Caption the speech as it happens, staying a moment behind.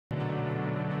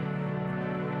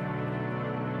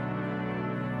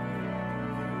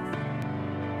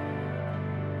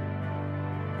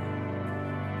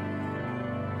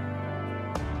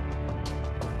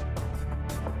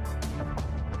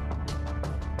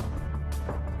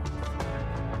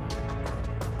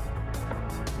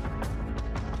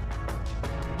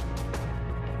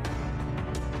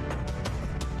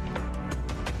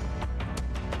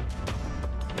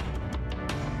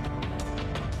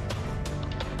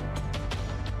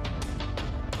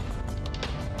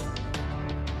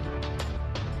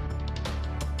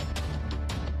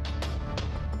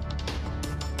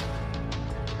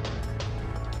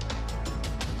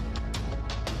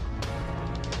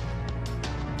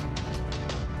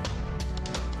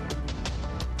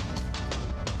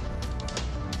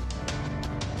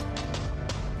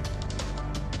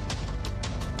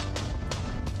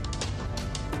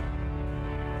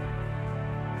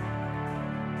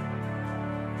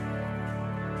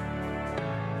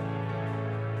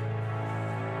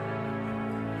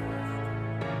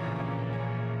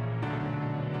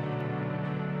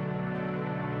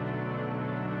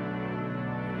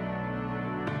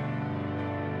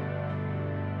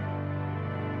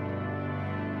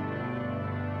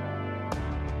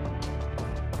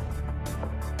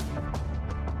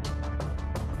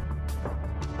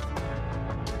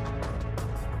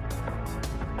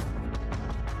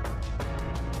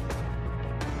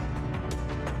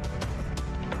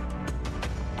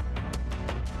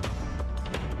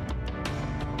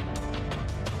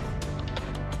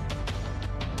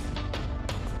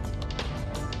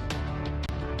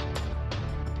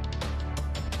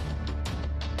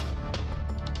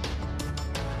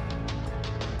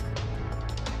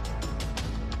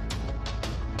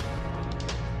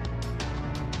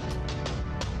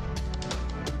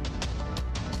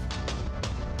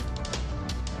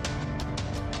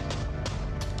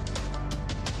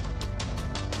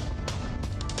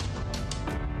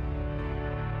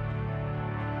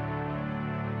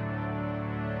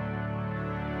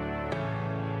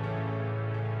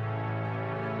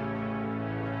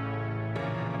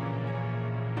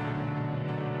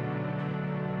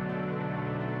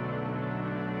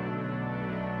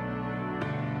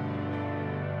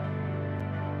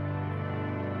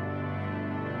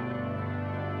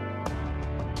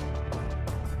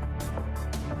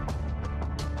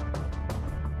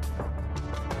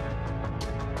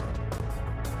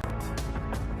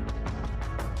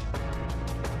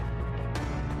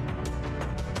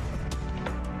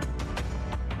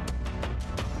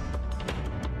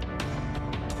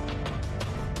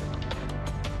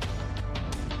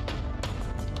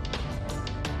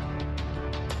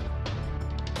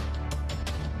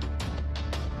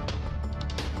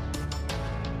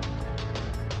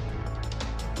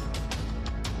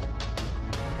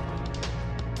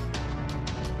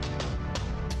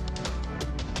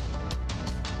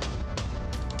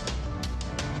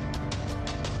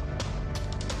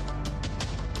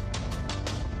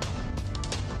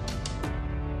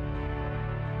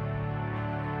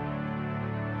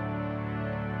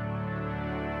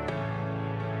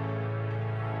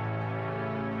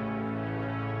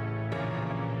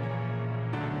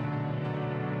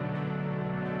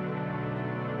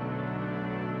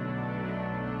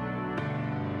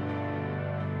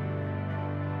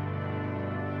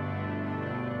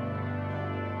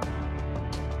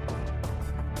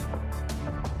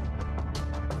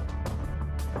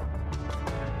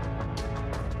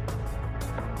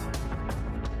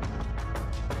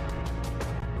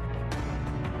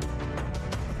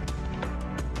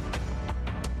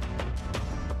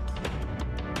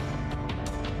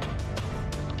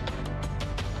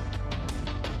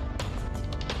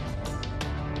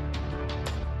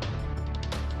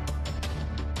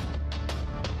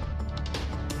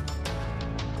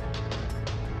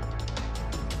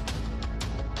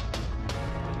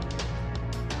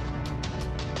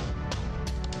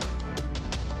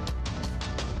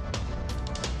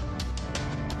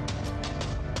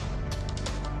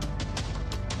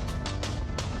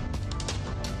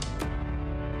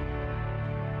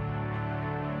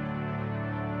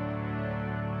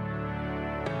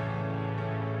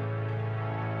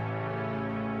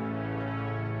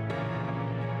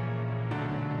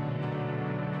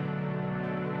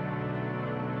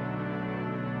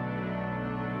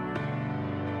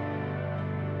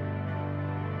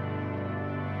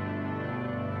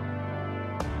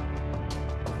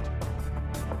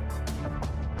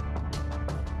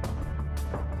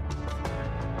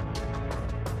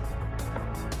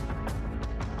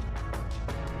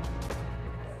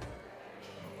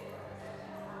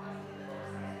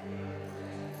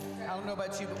know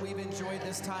about you, but we've enjoyed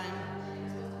this time.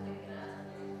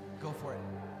 Go for it.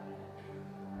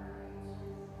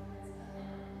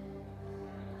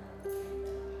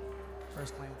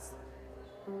 First glance.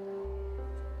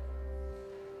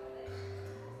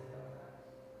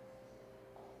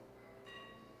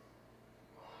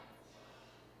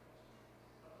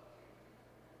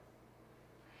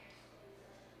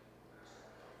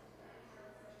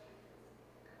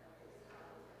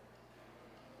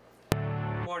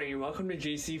 Good morning and welcome to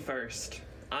GCFirst.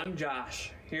 I'm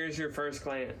Josh. Here's your first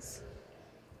glance.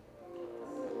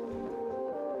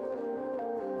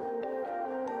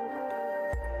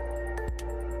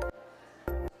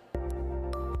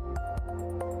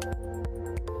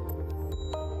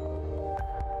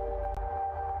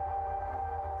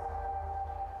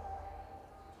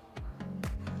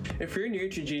 If you're new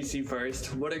to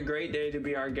GCFirst, what a great day to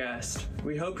be our guest.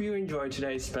 We hope you enjoy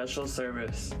today's special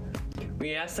service.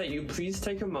 We ask that you please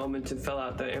take a moment to fill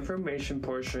out the information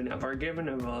portion of our given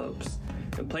envelopes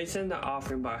and place it in the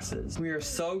offering boxes. We are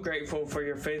so grateful for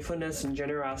your faithfulness and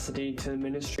generosity to the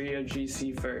ministry of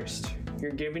GCFirst.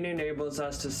 Your giving enables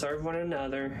us to serve one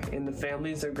another and the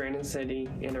families of Granite City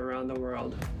and around the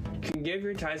world. You can give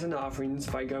your tithes and offerings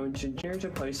by going to here to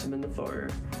place them in the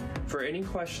foyer. For any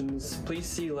questions, please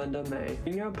see Linda May.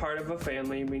 Being a part of a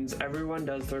family means everyone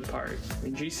does their part,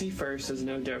 and GCFirst is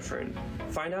no different.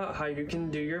 Find out how you can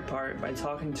do your part by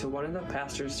talking to one of the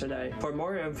pastors today. For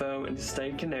more info and to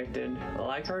stay connected,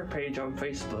 like our page on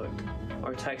Facebook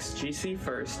or text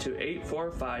GCFirst to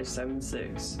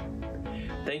 84576.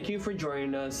 Thank you for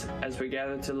joining us as we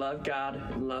gather to love God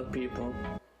and love people.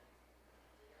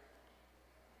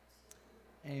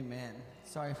 Amen.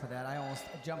 Sorry for that. I almost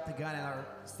jumped the gun and our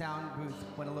sound booth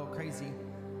went a little crazy.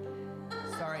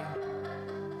 Sorry.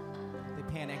 They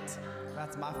panicked.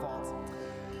 That's my fault.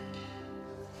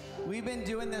 We've been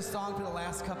doing this song for the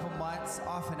last couple months,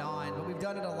 off and on, but we've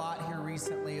done it a lot here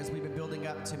recently as we've been building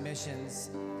up to missions.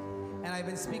 And I've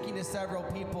been speaking to several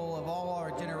people of all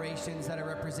our generations that are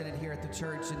represented here at the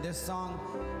church, and this song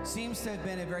seems to have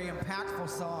been a very impactful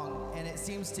song, and it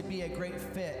seems to be a great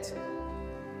fit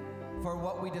for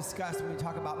what we discuss when we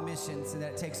talk about missions, and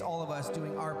that it takes all of us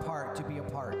doing our part to be a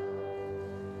part.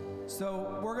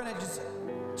 So we're gonna just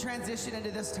transition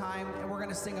into this time, and we're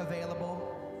gonna sing Available.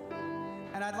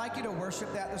 And I'd like you to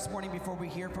worship that this morning before we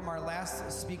hear from our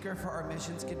last speaker for our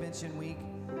Missions Convention week.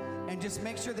 And just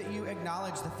make sure that you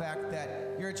acknowledge the fact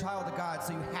that you're a child of God,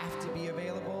 so you have to be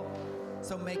available.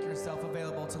 So make yourself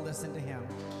available to listen to Him.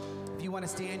 If you wanna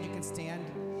stand, you can stand.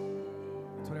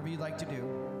 It's whatever you'd like to do.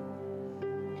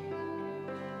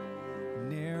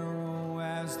 Narrow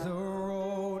as the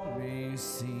road may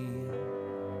seem,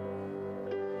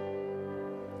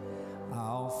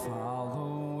 I'll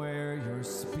follow where your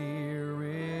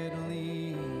spirit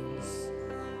leads.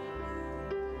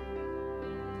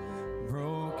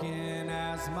 Broken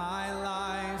as my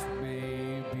life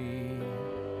may be,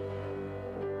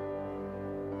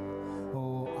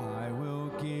 oh, I will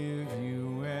give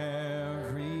you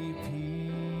every peace.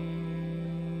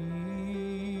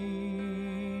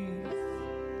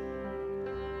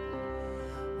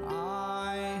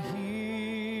 I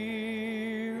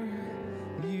hear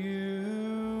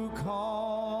you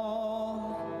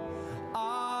call.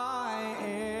 I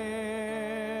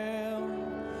am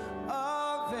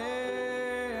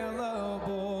available,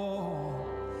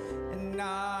 and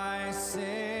I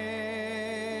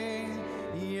say,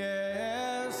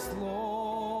 yes,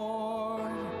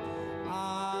 Lord,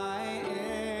 I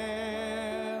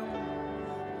am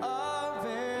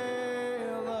available.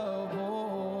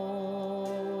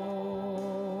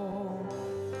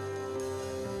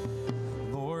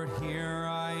 Lord, here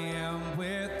I am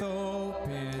with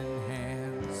open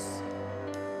hands.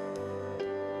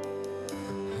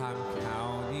 I'm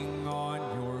counting on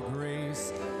your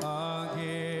grace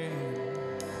again.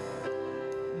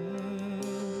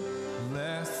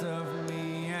 Less of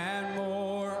me and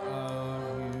more of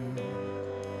you.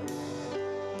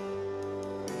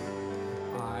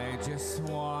 I just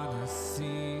wanna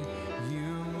see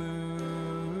you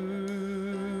move,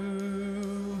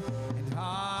 and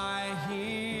I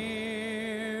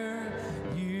hear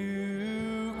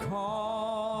you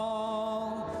call.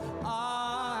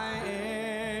 I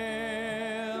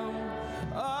am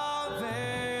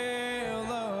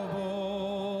available,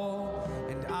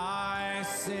 and I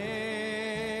say,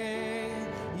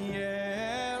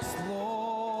 yes,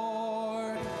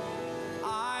 Lord,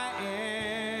 I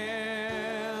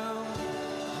am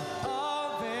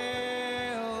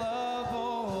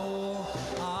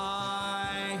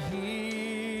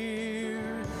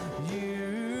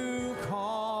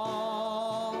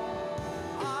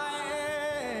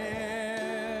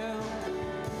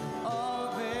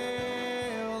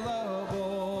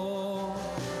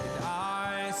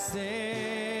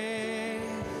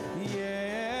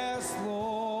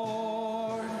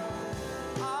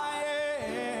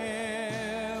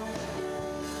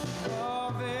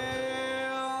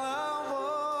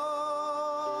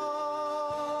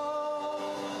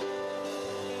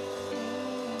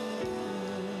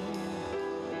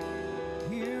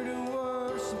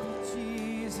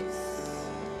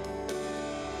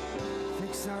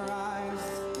fix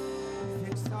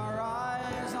our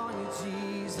eyes on you,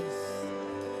 Jesus.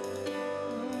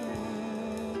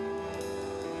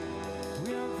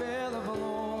 We're available,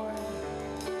 Lord.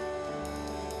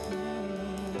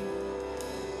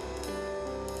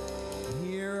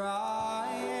 Here I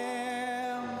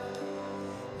am,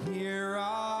 here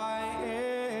I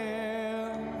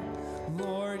am.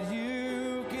 Lord,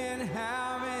 you can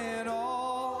have it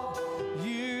all.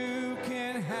 You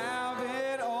can have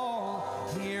it all.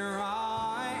 Here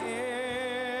I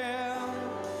am,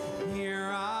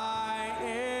 here I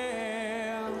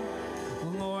am.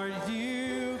 Lord,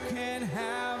 you can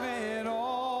have it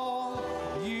all.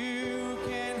 You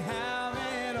can have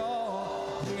it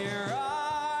all. Here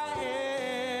I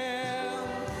am,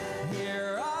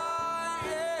 here I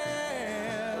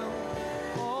am.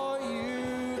 Oh,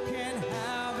 you can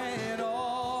have it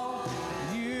all.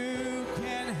 You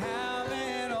can have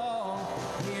it all.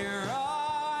 Here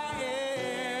I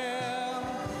am,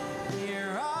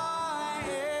 here I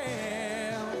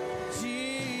am.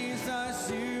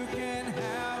 Jesus, you can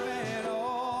have it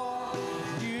all.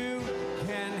 You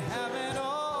can have it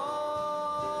all.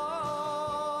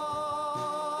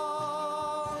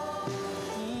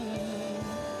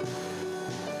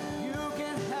 You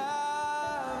can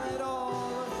have it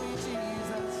all of me,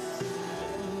 Jesus.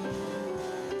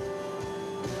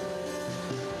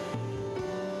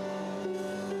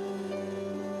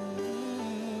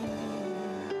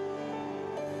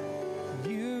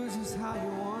 Use us how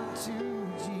you want to,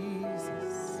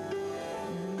 Jesus.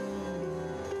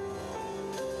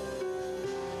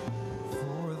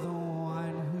 For the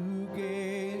one who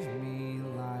gave me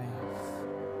life,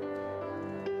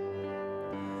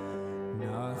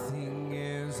 nothing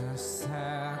is a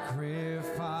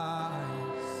sacrifice.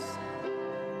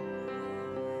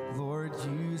 Lord,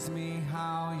 use me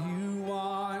how you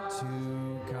want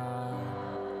to, God.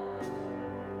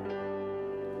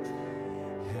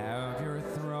 Have your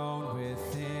throne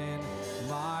within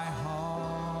my heart.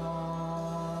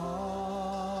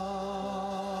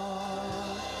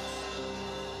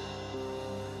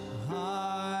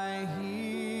 I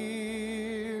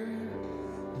hear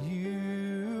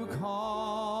you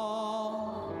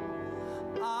call.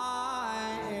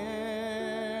 I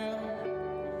am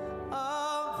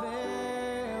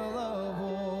available.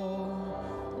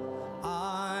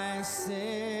 I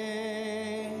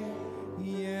say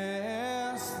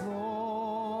yes,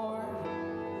 Lord.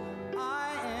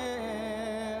 I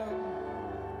am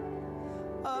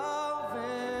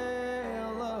available.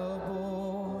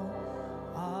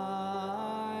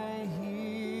 I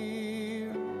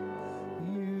hear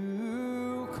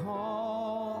you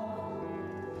call.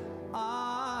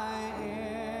 I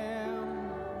am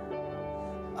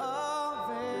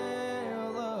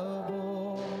available.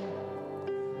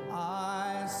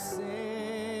 I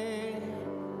say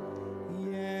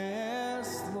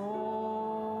yes,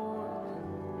 Lord.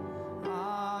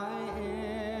 I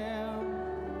am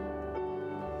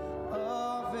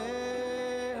available.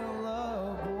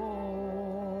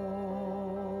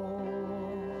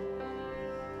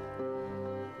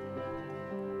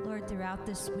 Lord, throughout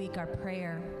this week, our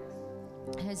prayer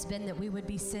has been that we would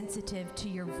be sensitive to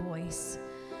your voice.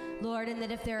 Lord, and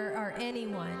that if there are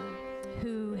anyone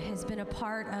who has been a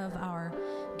part of our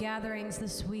gatherings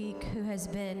this week, who has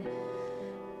been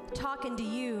talking to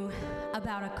you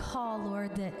about a call,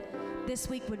 Lord, that this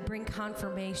week would bring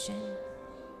confirmation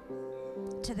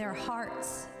to their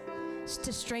hearts,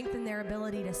 to strengthen their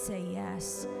ability to say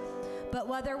yes. But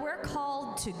whether we're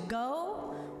called to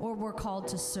go, or we're called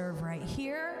to serve right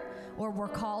here, or we're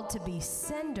called to be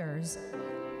senders,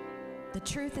 the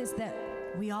truth is that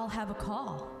we all have a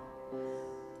call.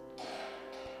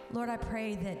 Lord, I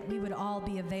pray that we would all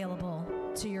be available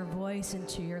to your voice and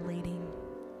to your leading.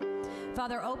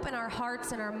 Father, open our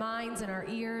hearts and our minds and our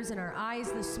ears and our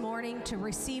eyes this morning to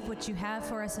receive what you have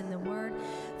for us in the Word.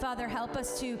 Father, help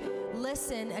us to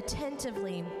listen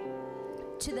attentively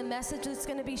to the message that's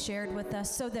going to be shared with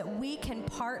us so that we can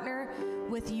partner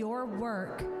with your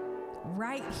work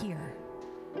right here.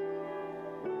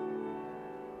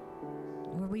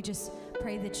 Lord, we just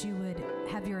pray that you would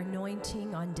have your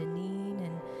anointing on Deneen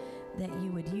and that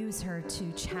you would use her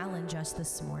to challenge us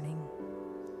this morning.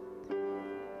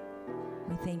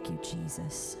 We thank you,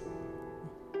 Jesus.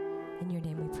 In your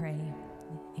name we pray.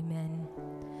 Amen.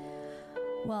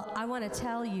 Well, I want to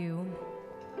tell you,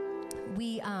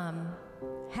 we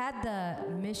had the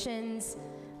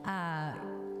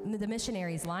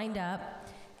missionaries lined up,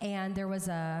 and there was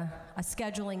a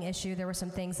scheduling issue. There were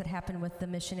some things that happened with the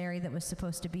missionary that was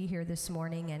supposed to be here this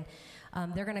morning, and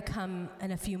they're going to come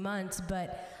in a few months,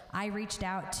 but I reached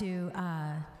out to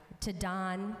to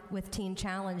Don with Teen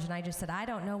Challenge, and I just said, I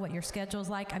don't know what your schedule's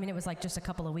like. I mean, it was like just a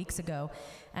couple of weeks ago.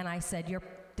 And I said,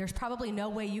 there's probably no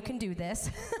way you can do this,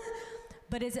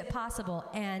 but is it possible?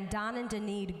 And Don and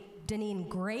Deneen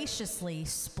graciously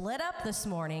split up this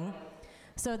morning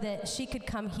so that she could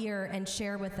come here and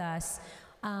share with us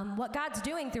what God's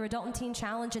doing through Adult and Teen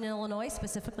Challenge in Illinois,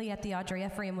 specifically at the Audrey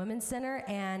Ephraim Women's Center.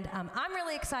 And I'm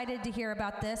really excited to hear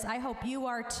about this. I hope you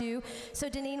are too. So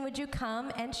Deneen, would you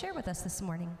come and share with us this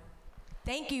morning?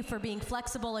 Thank you for being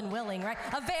flexible and willing, right?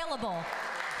 Available.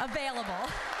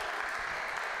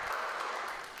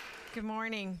 Good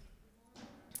morning.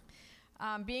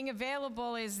 Being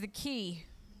available is the key.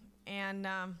 And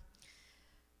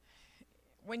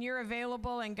when you're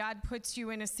available and God puts you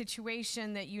in a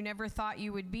situation that you never thought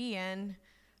you would be in,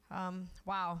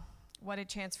 wow, what a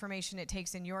transformation it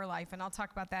takes in your life. And I'll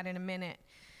talk about that in a minute.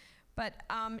 But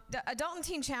the Adult and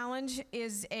Teen Challenge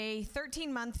is a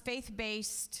 13-month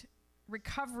faith-based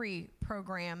recovery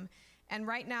program. And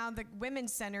right now, the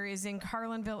Women's Center is in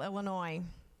Carlinville, Illinois.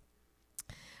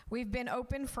 We've been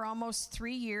open for almost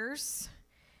 3 years.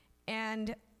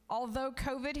 And although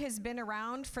COVID has been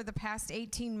around for the past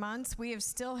 18 months, we have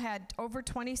still had over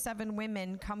 27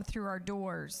 women come through our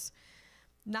doors.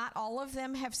 Not all of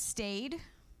them have stayed,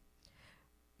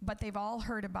 but they've all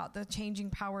heard about the changing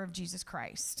power of Jesus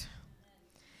Christ.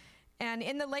 And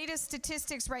in the latest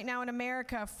statistics right now in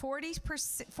America,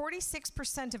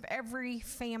 46% of every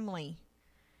family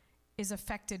is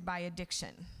affected by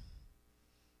addiction.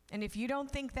 And if you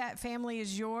don't think that family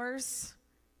is yours,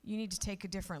 you need to take a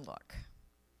different look.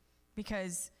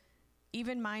 Because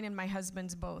even mine and my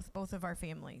husband's both of our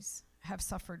families have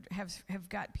suffered, have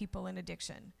got people in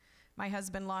addiction. My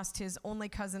husband lost his only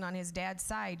cousin on his dad's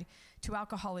side to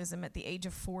alcoholism at the age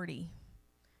of 40.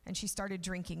 And she started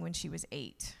drinking when she was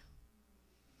 8.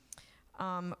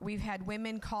 We've had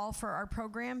women call for our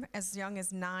program as young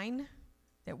as 9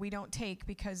 that we don't take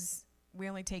because we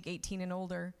only take 18 and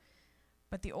older.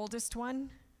 But the oldest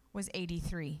one was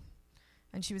 83.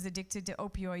 And she was addicted to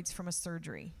opioids from a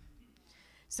surgery.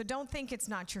 So don't think it's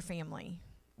not your family.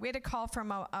 We had a call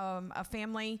from a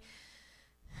family,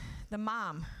 the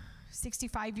mom,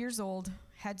 65 years old,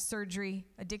 had surgery,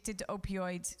 addicted to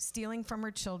opioids, stealing from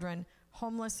her children,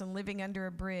 homeless and living under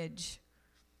a bridge.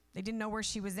 They didn't know where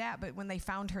she was at, but when they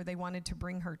found her, they wanted to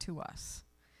bring her to us.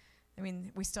 I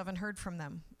mean, we still haven't heard from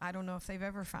them. I don't know if they've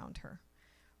ever found her.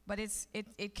 But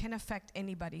it can affect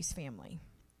anybody's family.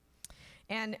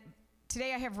 And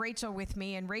today I have Rachel with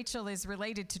me, and Rachel is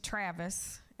related to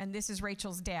Travis, and this is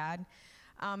Rachel's dad.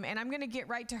 And I'm going to get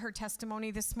right to her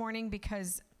testimony this morning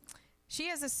because she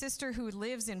has a sister who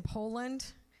lives in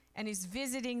Poland and is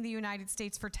visiting the United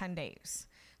States for 10 days.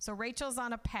 So Rachel's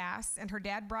on a pass, and her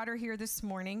dad brought her here this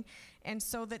morning. And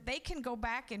so that they can go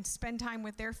back and spend time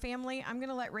with their family, I'm going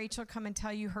to let Rachel come and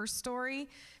tell you her story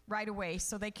right away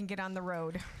so they can get on the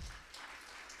road.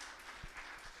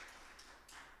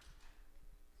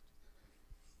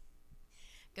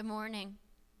 Good morning.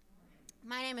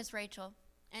 My name is Rachel.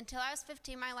 Until I was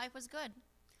 15, my life was good.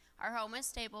 Our home was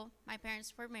stable, my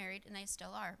parents were married, and they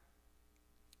still are.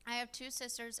 I have 2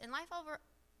 sisters, and life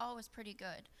overall was pretty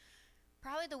good.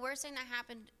 Probably the worst thing that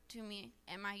happened to me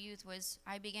in my youth was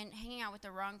I began hanging out with the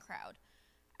wrong crowd.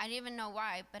 I didn't even know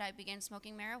why, but I began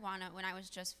smoking marijuana when I was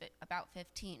just about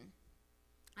 15.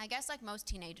 I guess like most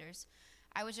teenagers,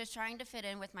 I was just trying to fit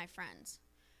in with my friends.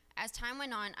 As time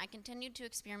went on, I continued to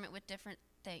experiment with different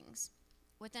things.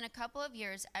 Within a couple of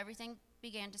years, everything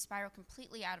began to spiral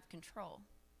completely out of control.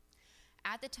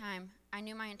 At the time, I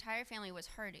knew my entire family was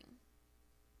hurting.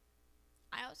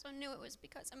 I also knew it was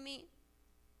because of me.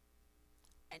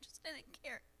 I just didn't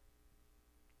care.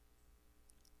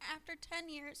 After 10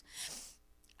 years,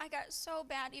 I got so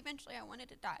bad, eventually I wanted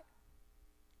to die.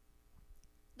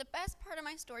 The best part of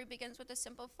my story begins with a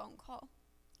simple phone call.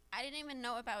 I didn't even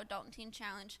know about Adult and Teen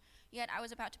Challenge, yet I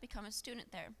was about to become a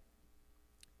student there.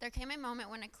 There came a moment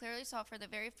when I clearly saw for the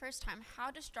very first time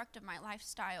how destructive my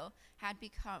lifestyle had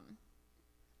become.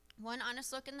 One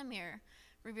honest look in the mirror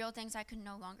revealed things I could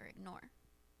no longer ignore.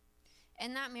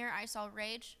 In that mirror, I saw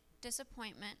rage,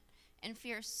 disappointment, and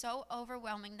fear so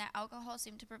overwhelming that alcohol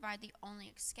seemed to provide the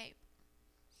only escape.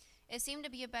 It seemed to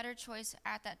be a better choice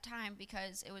at that time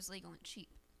because it was legal and cheap.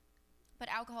 But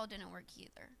alcohol didn't work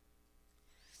either.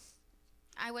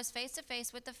 I was face to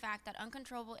face with the fact that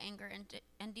uncontrollable anger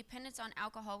and dependence on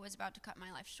alcohol was about to cut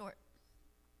my life short.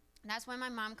 That's when my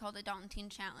mom called the Adult and Teen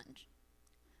Challenge.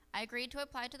 I agreed to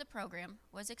apply to the program,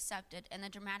 was accepted, and the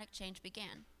dramatic change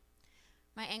began.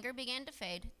 My anger began to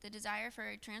fade, the desire for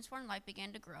a transformed life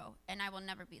began to grow, and I will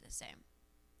never be the same.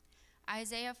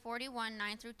 Isaiah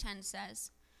 41:9-10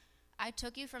 says, I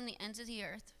took you from the ends of the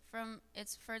earth, from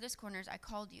its furthest corners, I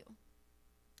called you.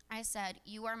 I said,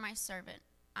 "You are my servant.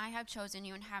 I have chosen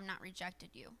you and have not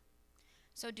rejected you.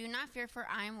 So do not fear, for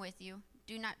I am with you.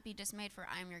 Do not be dismayed, for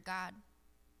I am your God.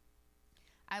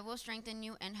 I will strengthen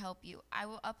you and help you. I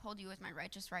will uphold you with my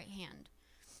righteous right hand."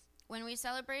 When we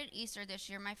celebrated Easter this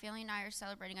year, my family and I are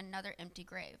celebrating another empty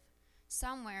grave.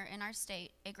 Somewhere in our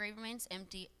state, a grave remains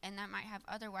empty, and that might have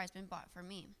otherwise been bought for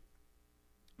me.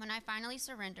 When I finally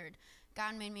surrendered,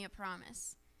 God made me a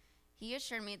promise. He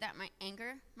assured me that my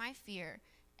anger, my fear,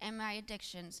 and my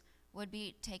addictions would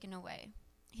be taken away.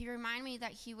 He reminded me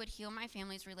that he would heal my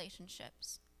family's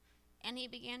relationships, and he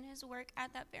began his work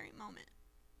at that very moment.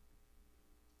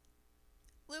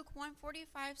 Luke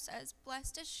 1:45 says,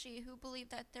 "Blessed is she who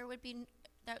believed that there would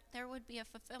be a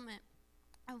fulfillment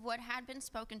of what had been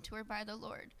spoken to her by the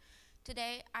Lord."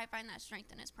 Today, I find that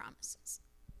strength in his promises.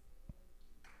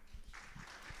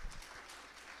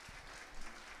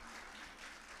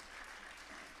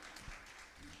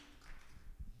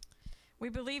 We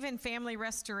believe in family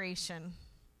restoration.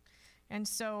 And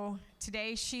so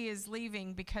today she is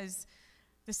leaving because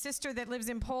the sister that lives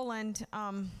in Poland,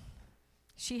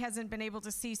 she hasn't been able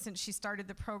to see since she started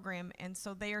the program. And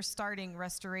so they are starting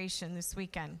restoration this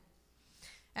weekend.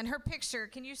 And her picture,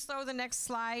 can you show the next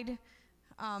slide?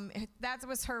 That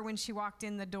was her when she walked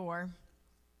in the door.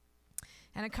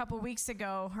 And a couple weeks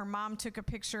ago, her mom took a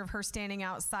picture of her standing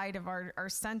outside of our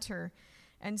center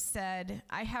and said,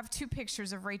 "I have 2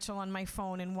 pictures of Rachel on my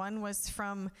phone, and one was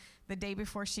from the day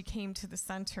before she came to the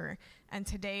center. And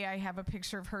today I have a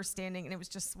picture of her standing, and it was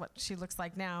just what she looks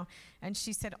like now." And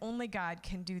she said, "Only God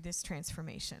can do this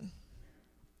transformation."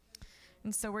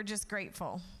 And so we're just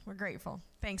grateful. We're grateful.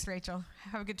 Thanks, Rachel.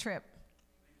 Have a good trip.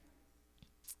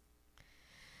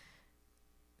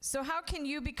 So how can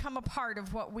you become a part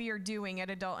of what we are doing at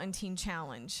Adult and Teen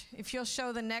Challenge? If you'll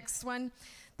show the next one.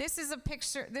 This is a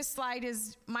picture. This slide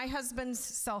is my husband's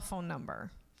cell phone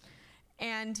number.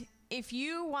 And if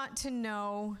you want to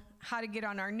know how to get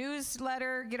on our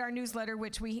newsletter,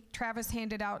 which Travis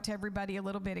handed out to everybody a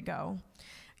little bit ago.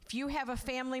 If you have a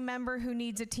family member who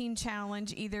needs a teen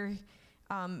challenge, either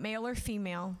male or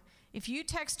female, if you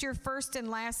text your first and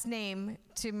last name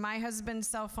to my husband's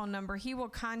cell phone number, he will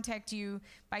contact you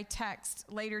by text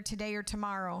later today or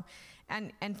tomorrow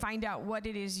and find out what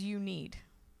it is you need.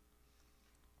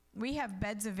 We have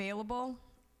beds available,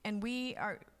 and we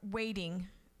are waiting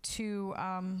to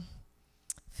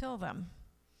fill them.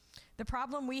 The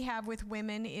problem we have with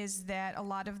women is that a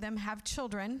lot of them have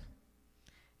children,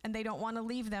 and they don't want to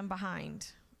leave them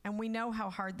behind. And we know how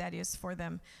hard that is for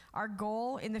them. Our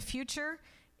goal in the future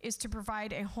is to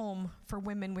provide a home for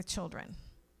women with children.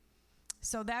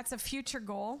 So that's a future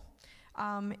goal.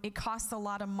 It costs a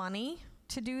lot of money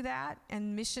to do that,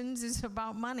 and missions is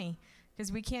about money,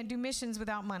 because we can't do missions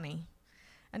without money.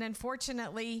 And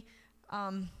unfortunately,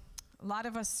 a lot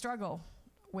of us struggle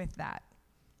with that.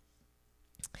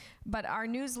 But our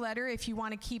newsletter, if you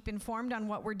want to keep informed on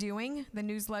what we're doing, the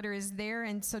newsletter is there,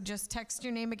 and so just text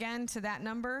your name again to that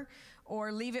number,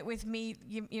 or leave it with me,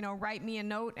 write me a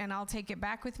note, and I'll take it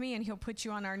back with me, and he'll put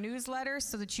you on our newsletter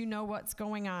so that you know what's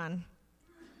going on.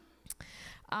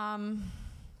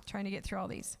 Trying to get through all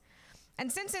these.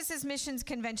 And since this is Missions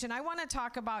Convention, I want to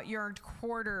talk about your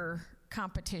quarter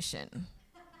competition.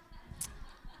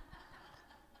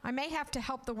 I may have to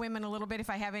help the women a little bit if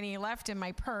I have any left in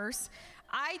my purse.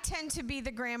 I tend to be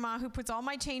the grandma who puts all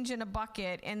my change in a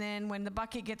bucket, and then when the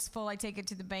bucket gets full, I take it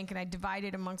to the bank and I divide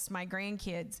it amongst my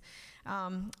grandkids.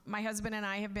 My husband and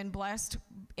I have been blessed.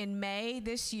 In May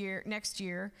next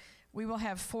year, we will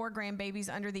have 4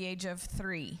 grandbabies under the age of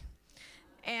 3.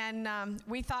 And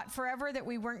we thought forever that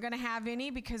we weren't going to have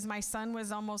any because my son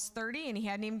was almost 30 and he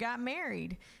hadn't even got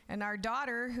married. And our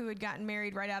daughter, who had gotten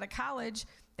married right out of college,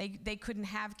 they couldn't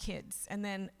have kids. And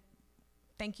then,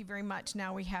 thank you very much,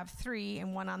 now we have 3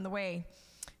 and 1 on the way.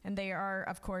 And they are,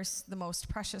 of course, the most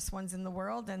precious ones in the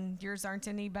world, and yours aren't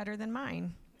any better than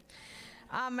mine.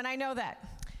 And I know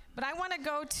that. But I want to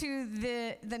go to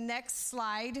the next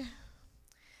slide.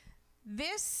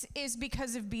 This is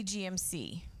because of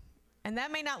BGMC. And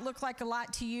that may not look like a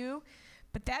lot to you,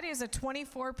 but that is a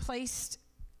 24-place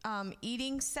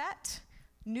eating set,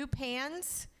 new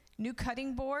pans, new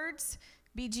cutting boards.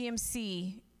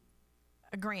 BGMC,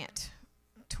 a grant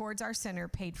towards our center,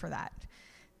 paid for that.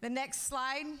 The next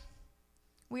slide,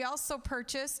 we also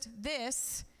purchased,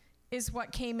 this is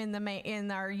what came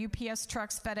in our UPS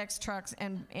trucks, FedEx trucks,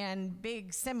 and big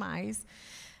semis.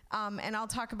 And I'll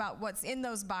talk about what's in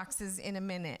those boxes in a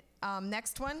minute.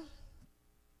 Next one.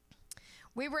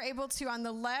 We were able to, on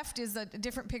the left is a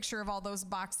different picture of all those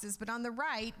boxes, but on the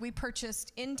right, we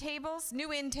purchased end tables,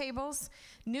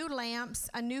 new lamps,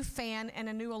 a new fan, and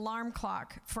a new alarm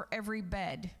clock for every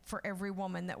bed, for every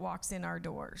woman that walks in our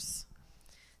doors.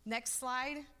 Next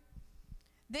slide.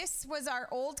 This was our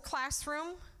old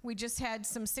classroom. We just had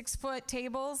some 6-foot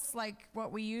tables like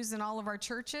what we use in all of our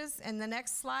churches. And the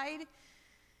next slide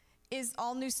is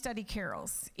all new study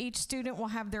carrels. Each student will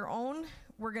have their own.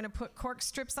 We're going to put cork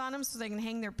strips on them so they can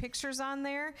hang their pictures on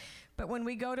there. But when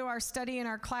we go to our study and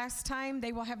our class time,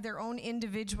 they will have their own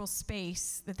individual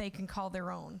space that they can call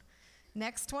their own.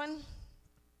 Next one.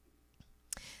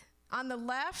 On the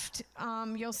left,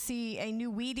 you'll see a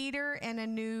new weed eater and a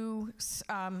new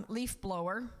leaf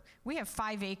blower. We have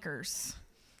 5 acres.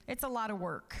 It's a lot of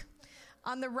work.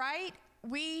 On the right,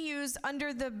 we use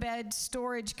under the bed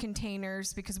storage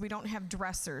containers because we don't have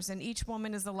dressers, and each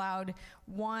woman is allowed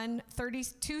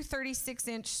two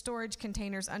 36-inch storage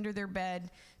containers under their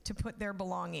bed to put their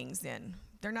belongings in.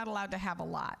 They're not allowed to have a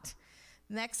lot.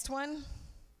 Next one.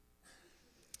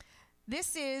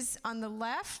 This is, on the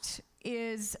left,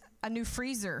 is a new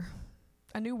freezer,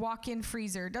 a new walk-in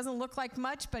freezer. It doesn't look like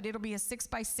much, but it'll be a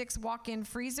 6x6 walk-in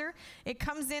freezer. It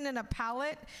comes in a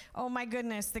pallet. Oh my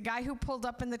goodness, the guy who pulled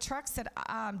up in the truck said,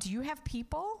 do you have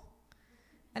people?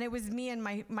 And it was me and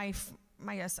my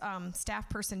staff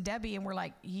person, Debbie, and we're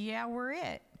like, yeah, we're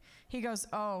it. He goes,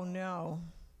 oh no.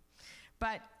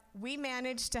 But we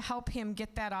managed to help him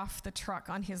get that off the truck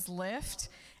on his lift.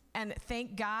 And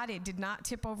thank God it did not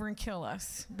tip over and kill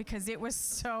us because it was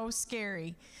so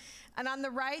scary. And on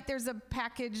the right, there's a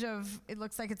package of, it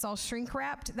looks like it's all shrink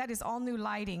wrapped. That is all new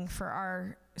lighting for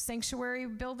our sanctuary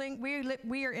building.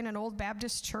 We are in an old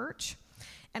Baptist church,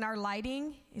 and our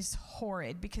lighting is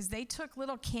horrid because they took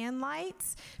little can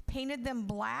lights, painted them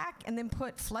black, and then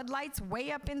put floodlights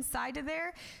way up inside of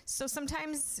there. So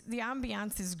sometimes the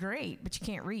ambiance is great, but you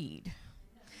can't read.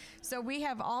 So we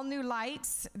have all new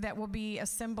lights that will be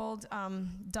assembled.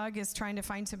 Doug is trying to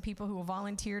find some people who will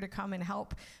volunteer to come and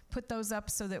help put those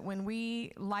up so that when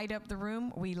we light up the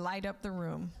room, we light up the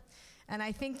room. And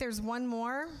I think there's one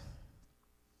more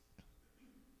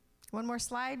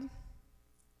slide.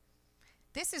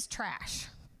 This is trash.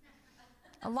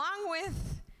 Along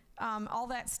with all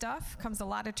that stuff comes a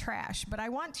lot of trash. But I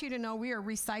want you to know we are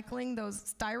recycling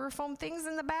those styrofoam things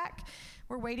in the back.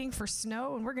 We're waiting for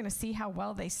snow, and we're going to see how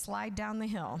well they slide down the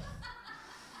hill.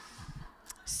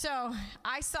 So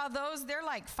I saw those. They're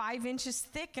like 5 inches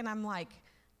thick, and I'm like,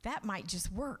 that might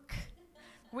just work.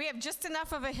 We have just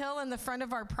enough of a hill in the front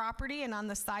of our property and on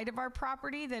the side of our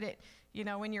property that it,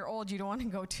 when you're old, you don't want to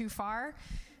go too far.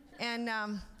 And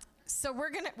so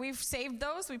we've saved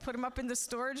those. We put them up in the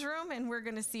storage room, and we're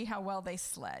going to see how well they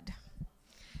sled.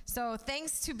 So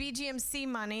thanks to BGMC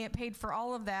money, it paid for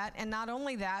all of that. And not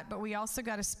only that, but we also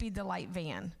got a Speed the Light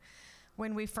van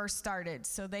when we first started.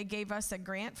 So they gave us a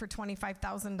grant for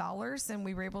 $25,000, and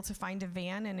we were able to find a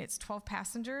van, and it's 12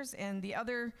 passengers, and the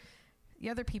other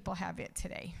people have it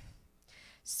today.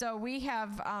 So we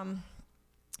have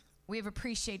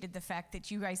appreciated the fact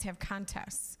that you guys have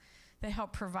contests that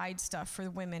help provide stuff for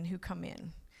the women who come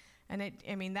in.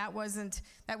 And that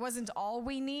wasn't all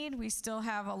we need. We still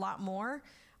have a lot more.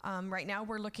 Right now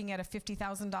we're looking at a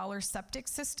 $50,000 septic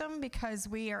system because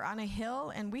we are on a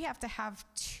hill, and we have to have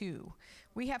 2.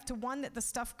 We have to one that the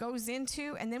stuff goes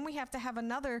into, and then we have to have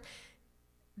another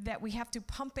that we have to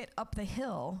pump it up the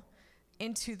hill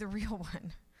into the real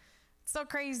one. It's so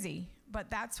crazy,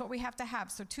 but that's what we have to have.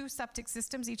 So 2 septic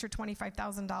systems, each are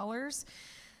 $25,000,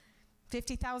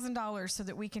 $50,000 so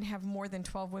that we can have more than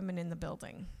 12 women in the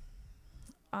building.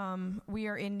 We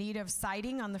are in need of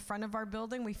siding on the front of our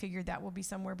building. We figured that will be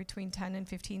somewhere between $10,000 and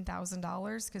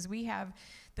 $15,000 because we have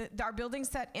our building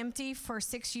sat empty for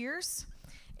 6 years,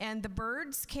 and the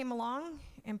birds came along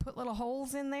and put little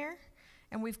holes in there,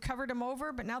 and we've covered them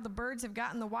over, but now the birds have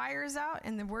gotten the wires out,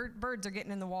 and the birds are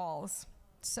getting in the walls.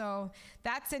 So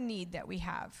that's a need that we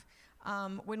have.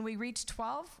 When we reach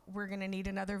 12, we're going to need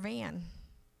another van.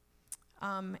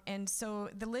 And so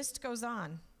the list goes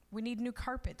on. We need new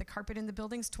carpet. The carpet in the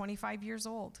building's 25 years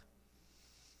old.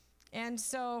 And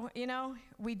so,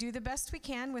 we do the best we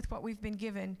can with what we've been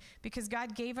given because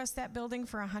God gave us that building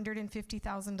for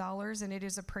 $150,000, and it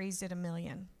is appraised at $1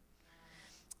 million.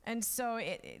 And so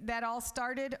that all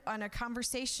started on a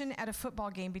conversation at a football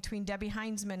game between Debbie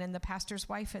Heinzman and the pastor's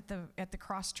wife at the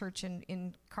Cross Church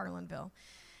in Carlinville.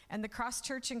 And the Cross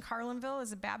Church in Carlinville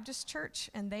is a Baptist church,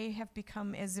 and they have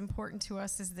become as important to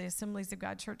us as the Assemblies of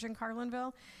God Church in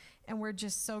Carlinville. And we're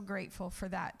just so grateful for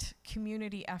that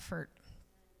community effort.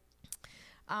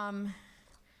 I'm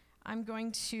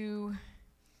going to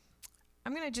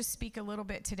just speak a little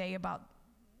bit today about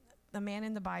a man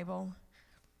in the Bible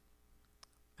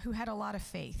who had a lot of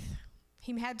faith.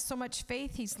 He had so much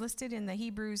faith, he's listed in the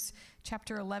Hebrews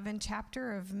chapter 11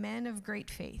 chapter of men of great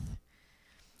faith.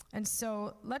 And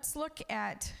so let's look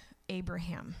at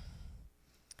Abraham.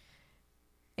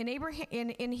 In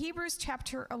Hebrews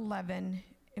chapter 11,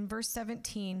 in verse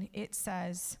 17, it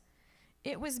says,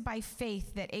 "It was by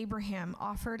faith that Abraham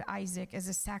offered Isaac as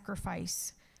a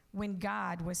sacrifice when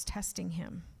God was testing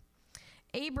him.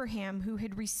 Abraham, who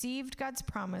had received God's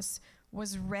promise,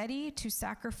 was ready to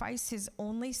sacrifice his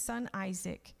only son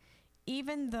Isaac,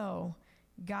 even though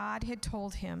God had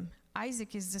told him,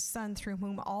 'Isaac is the son through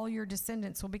whom all your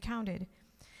descendants will be counted.'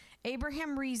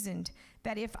 Abraham reasoned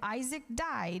that if Isaac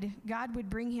died, God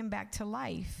would bring him back to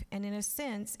life, and in a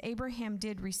sense, Abraham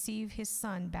did receive his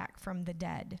son back from the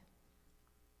dead."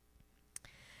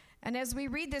 And as we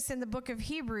read this in the book of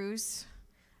Hebrews,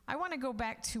 I want to go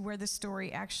back to where the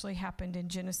story actually happened in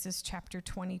Genesis chapter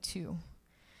 22.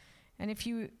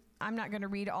 And I'm not going to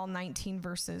read all 19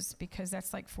 verses because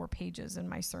that's like 4 pages in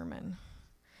my sermon.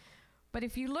 But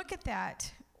if you look at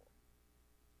that,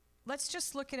 let's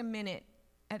just look at a minute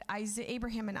at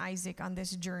Abraham and Isaac on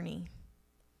this journey.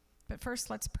 But first,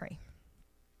 let's pray.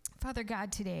 Father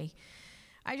God, today,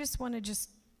 I just want to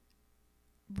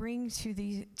bring to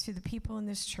the people in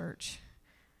this church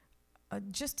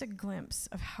just a glimpse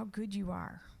of how good you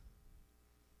are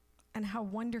and how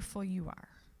wonderful you are.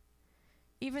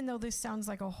 Even though this sounds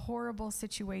like a horrible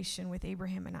situation with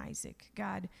Abraham and Isaac,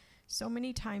 God, so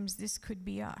many times this could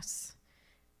be us.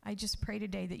 I just pray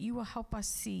today that you will help us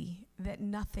see that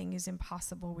nothing is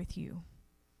impossible with you.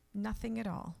 Nothing at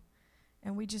all.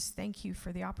 And we just thank you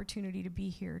for the opportunity to be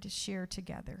here to share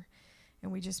together.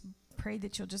 And we just pray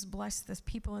that you'll just bless the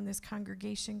people in this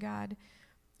congregation, God.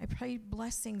 I pray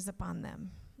blessings upon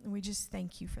them. And we just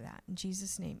thank you for that. In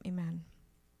Jesus' name, amen.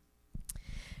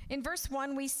 In verse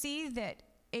 1, we see that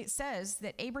it says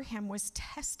that Abraham was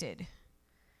tested.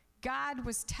 God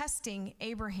was testing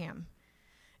Abraham.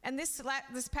 And this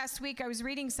past week, I was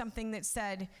reading something that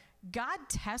said, God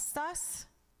tests us,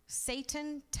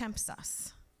 Satan tempts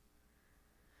us.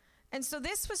 And so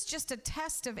this was just a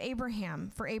test of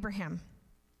Abraham, for Abraham.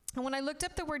 And when I looked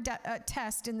up the word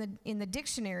test in the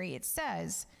dictionary, it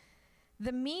says,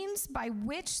 the means by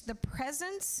which the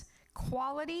presence,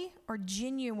 quality, or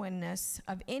genuineness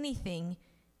of anything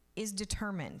is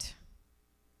determined.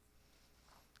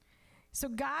 So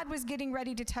God was getting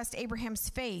ready to test Abraham's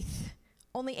faith.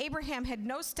 Only Abraham had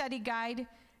no study guide,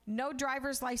 no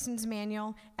driver's license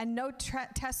manual, and no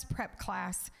test prep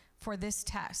class for this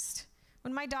test.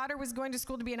 When my daughter was going to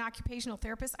school to be an occupational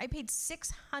therapist, I paid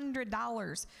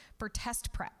 $600 for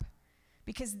test prep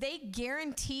because they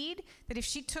guaranteed that if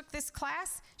she took this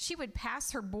class, she would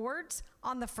pass her boards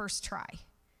on the first try.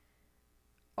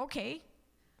 Okay,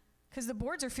 because the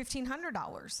boards are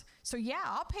 $1,500. So yeah,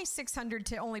 I'll pay $600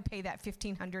 to only pay that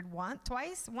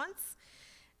 $1,500 once.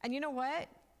 And you know what?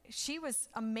 She was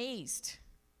amazed.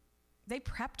 They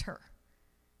prepped her,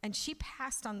 and she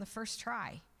passed on the first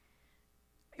try.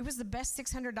 It was the best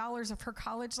 $600 of her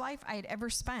college life I had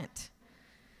ever spent.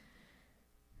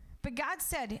 But God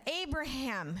said,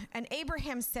 Abraham, and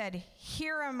Abraham said,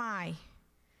 here am I.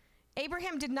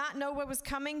 Abraham did not know what was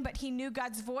coming, but he knew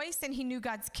God's voice and he knew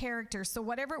God's character. So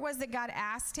whatever it was that God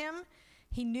asked him,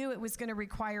 he knew it was going to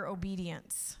require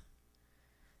obedience.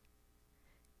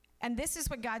 And this is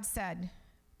what God said.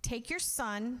 Take your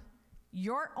son,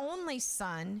 your only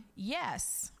son,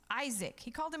 yes, Isaac. He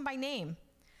called him by name,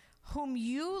 whom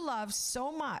you love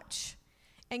so much,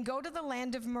 and go to the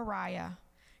land of Moriah.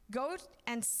 Go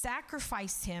and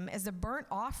sacrifice him as a burnt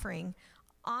offering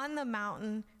on the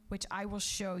mountain which I will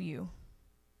show you.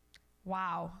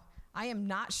 Wow. I am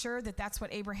not sure that that's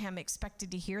what Abraham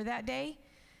expected to hear that day.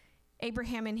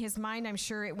 Abraham, in his mind, I'm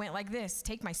sure it went like this.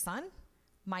 Take my son,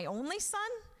 my only son,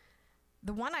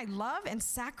 the one I love, and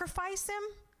sacrifice him?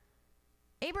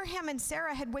 Abraham and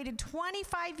Sarah had waited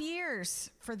 25 years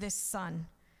for this son.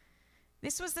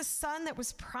 This was the son that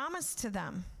was promised to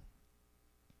them.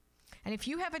 And if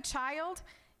you have a child,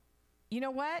 you know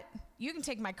what? You can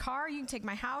take my car, you can take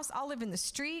my house, I'll live in the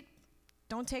street.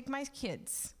 Don't take my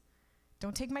kids.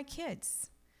 Don't take my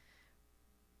kids.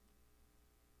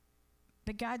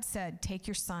 But God said, take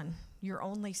your son, your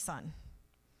only son.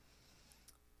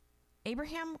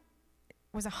 Abraham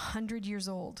was 100 years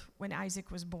old when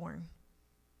Isaac was born.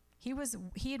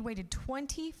 He had waited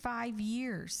 25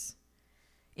 years.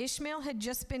 Ishmael had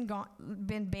just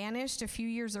been banished a few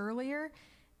years earlier,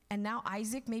 and now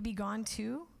Isaac may be gone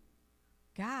too.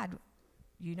 God,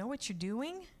 you know what you're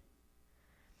doing?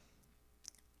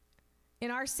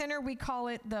 In our center, we call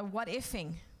it the what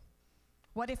ifing.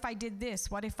 What if I did this?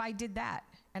 What if I did that?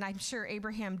 And I'm sure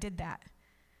Abraham did that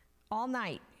all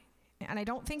night. And I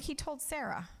don't think he told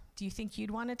Sarah. Do you think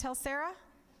you'd want to tell Sarah?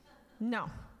 No.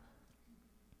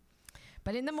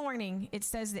 But in the morning, it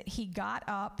says that he got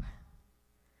up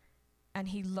and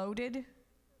he loaded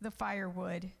the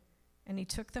firewood and he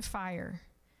took the fire.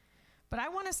 But I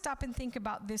want to stop and think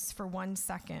about this for 1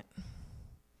 second.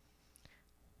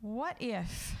 What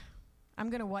if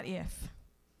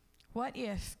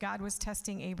God was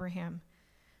testing Abraham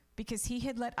because he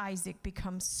had let Isaac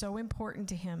become so important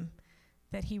to him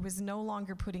that he was no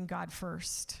longer putting God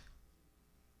first?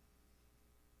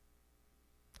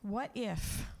 What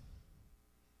if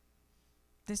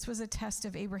this was a test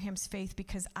of Abraham's faith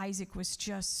because Isaac was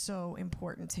just so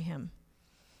important to him?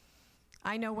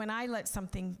 I know when I let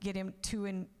something get him too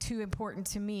important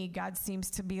to me, God seems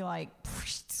to be like,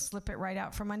 slip it right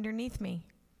out from underneath me.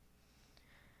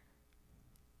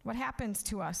 What happens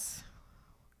to us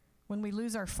when we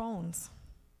lose our phones?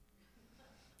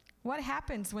 What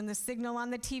happens when the signal on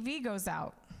the TV goes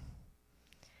out?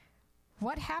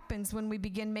 What happens when we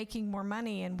begin making more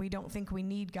money and we don't think we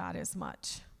need God as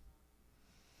much?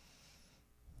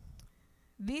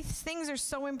 These things are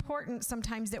so important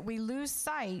sometimes that we lose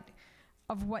sight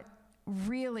of what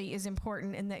really is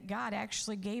important, and that God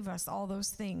actually gave us all those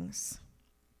things.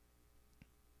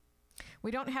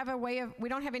 We don't have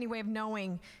any way of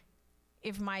knowing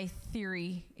if my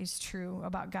theory is true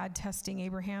about God testing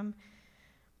Abraham,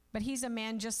 but he's a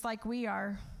man just like we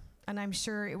are, and I'm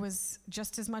sure it was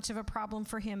just as much of a problem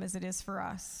for him as it is for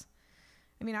us.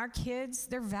 I mean, our kids,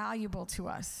 they're valuable to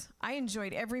us. I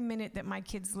enjoyed every minute that my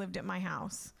kids lived at my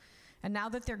house, and now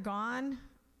that they're gone,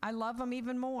 I love them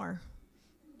even more.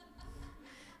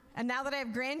 And now that I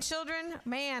have grandchildren,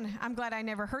 man, I'm glad I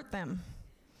never hurt them.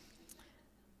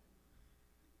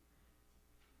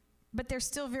 But they're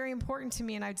still very important to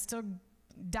me, and I'd still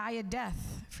die a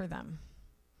death for them.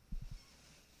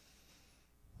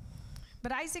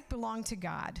 But Isaac belonged to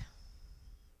God.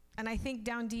 And I think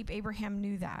down deep, Abraham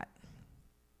knew that.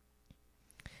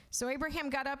 So Abraham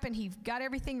got up and he got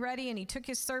everything ready, and he took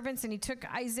his servants and he took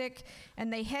Isaac,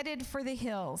 and they headed for the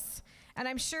hills. And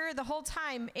I'm sure the whole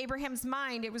time, Abraham's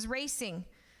mind, it was racing.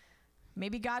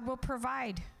 Maybe God will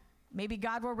provide. Maybe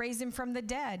God will raise him from the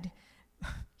dead.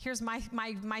 Here's my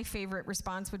favorite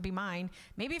response would be mine.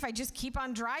 Maybe if I just keep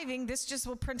on driving, this just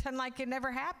will pretend like it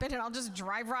never happened, and I'll just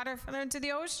drive right into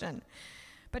the ocean.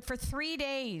 But for 3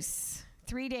 days,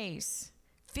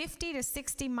 50 to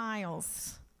 60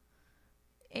 miles,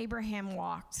 Abraham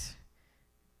walked.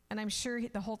 And I'm sure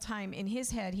the whole time in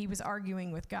his head, he was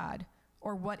arguing with God,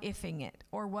 or what-ifing it,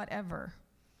 or whatever.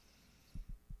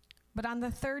 But on the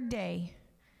third day,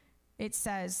 it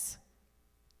says,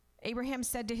 Abraham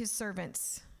said to his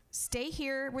servants, "Stay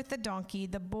here with the donkey.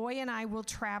 The boy and I will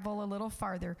travel a little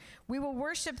farther. We will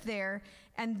worship there,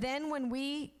 and then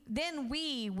we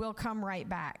will come right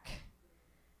back."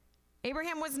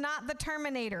 Abraham was not the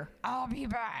Terminator. I'll be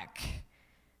back.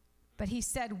 But he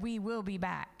said, we will be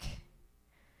back.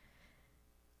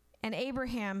 And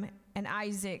Abraham and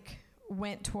Isaac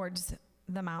went towards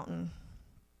the mountain.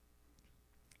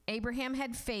 Abraham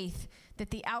had faith that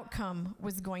the outcome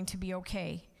was going to be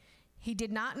okay. He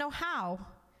did not know how,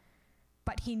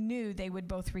 but he knew they would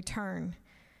both return.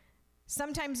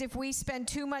 Sometimes if we spend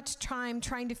too much time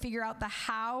trying to figure out the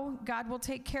how God will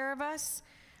take care of us,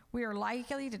 we are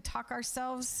likely to talk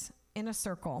ourselves in a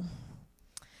circle.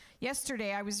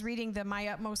 Yesterday, I was reading the My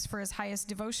Utmost for His Highest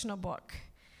devotional book,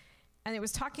 and it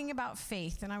was talking about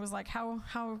faith, and I was like,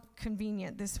 how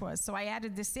convenient this was. So I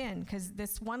added this in because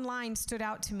this one line stood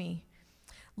out to me.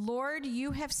 Lord,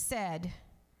 you've said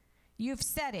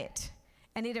it,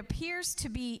 and it appears to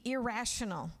be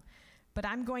irrational, but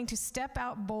I'm going to step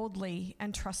out boldly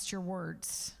and trust your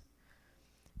words.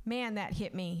 Man, that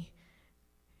hit me.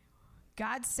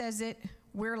 God says it,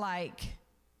 we're like,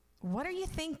 what are you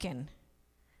thinking?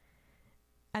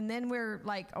 And then we're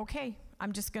like, okay,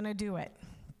 I'm just going to do it.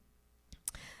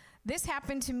 This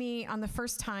happened to me on the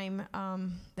first time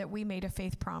that we made a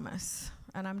faith promise.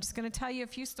 And I'm just going to tell you a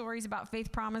few stories about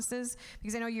faith promises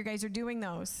because I know you guys are doing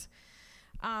those.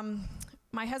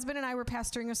 My husband and I were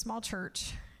pastoring a small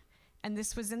church, and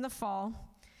this was in the fall.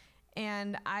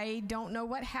 And I don't know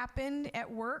what happened at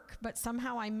work, but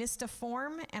somehow I missed a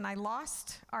form and I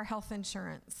lost our health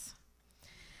insurance.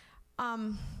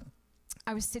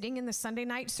 I was sitting in the Sunday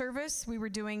night service. We were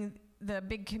doing the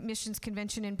big missions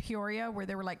convention in Peoria where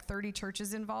there were like 30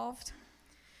 churches involved.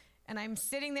 And I'm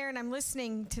sitting there and I'm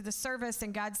listening to the service,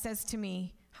 and God says to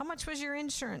me, how much was your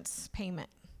insurance payment?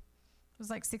 It was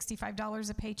like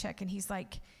 $65 a paycheck. And he's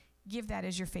like, give that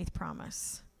as your faith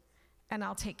promise, and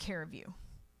I'll take care of you.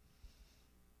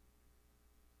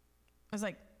 I was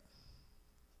like,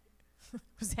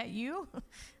 was that you?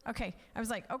 Okay. I was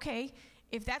like, okay,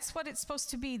 if that's what it's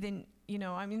supposed to be, then,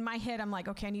 I'm in my head, I'm like,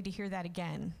 okay, I need to hear that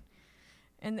again.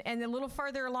 And a little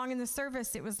farther along in the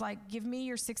service, it was like, give me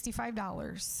your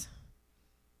 $65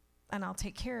 and I'll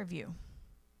take care of you.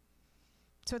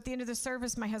 So at the end of the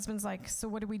service, my husband's like, so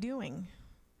what are we doing?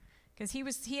 Because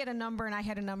he had a number and I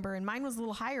had a number, and mine was a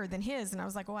little higher than his. And I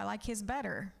was like, oh, I like his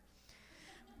better.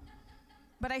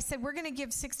 But I said, we're going to give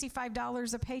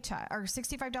 $65 a paycheck, or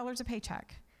 $65 a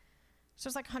paycheck. So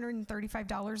it's like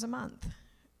 $135 a month.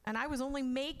 And I was only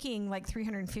making like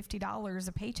 $350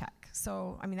 a paycheck.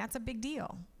 So, that's a big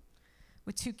deal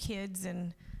with 2 kids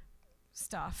and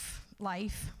stuff,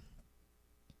 life.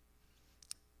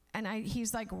 And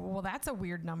he's like, well, that's a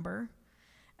weird number.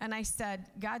 And I said,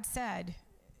 God said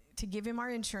to give him our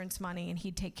insurance money and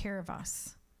he'd take care of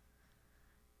us.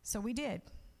 So we did.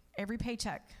 Every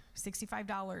paycheck,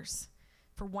 $65.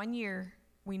 For 1 year,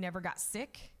 we never got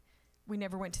sick. We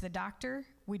never went to the doctor.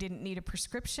 We didn't need a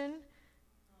prescription.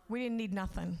 We didn't need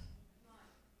nothing.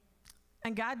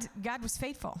 And God was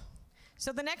faithful.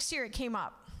 So the next year it came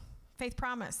up, faith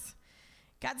promise.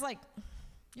 God's like,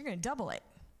 you're going to double it.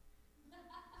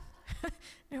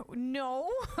 No,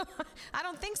 I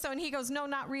don't think so. And he goes, no,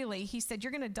 not really. He said,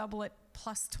 you're going to double it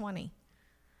plus 20.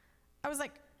 I was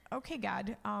like, okay,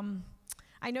 God,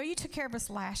 I know you took care of us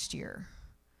last year,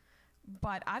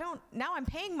 but now I'm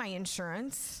paying my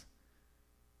insurance.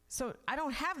 So I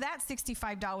don't have that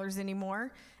 $65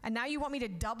 anymore. And now you want me to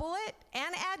double it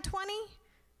and add 20?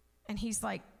 And he's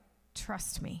like,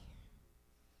 trust me.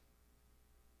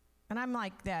 And I'm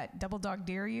like that double dog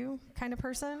dare you kind of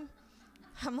person.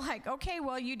 I'm like, okay,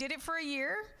 well, you did it for a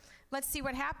year. Let's see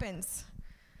what happens.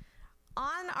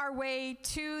 On our way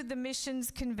to the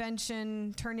missions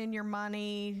convention, turn in your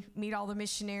money, meet all the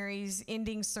missionaries,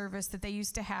 ending service that they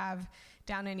used to have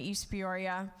down in East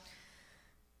Peoria,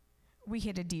 we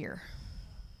hit a deer.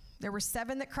 There were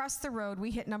 7 that crossed the road.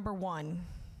 We hit number 1.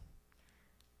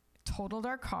 Totaled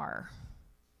our car.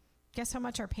 Guess how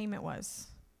much our payment was?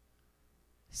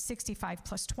 65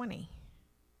 plus 20.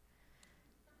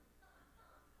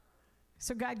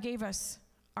 So God gave us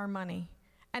our money.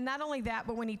 And not only that,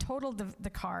 but when he totaled the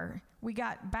car, we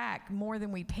got back more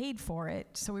than we paid for it.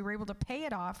 So we were able to pay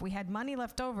it off. We had money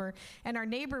left over. And our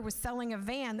neighbor was selling a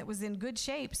van that was in good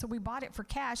shape. So we bought it for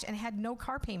cash and had no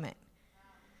car payment.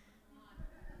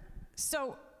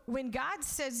 So when God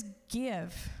says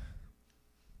give,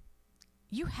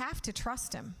 you have to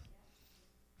trust him.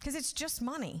 Because it's just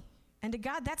money. And to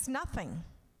God, that's nothing.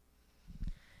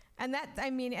 And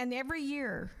and every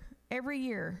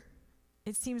year,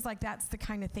 it seems like that's the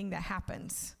kind of thing that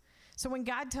happens. So when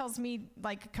God tells me,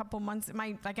 like a couple months,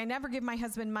 I never give my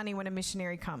husband money when a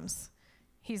missionary comes.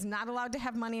 He's not allowed to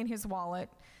have money in his wallet,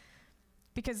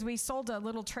 because we sold a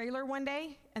little trailer one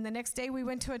day, and the next day we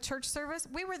went to a church service.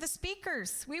 We were the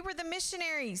speakers. We were the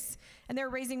missionaries. And they were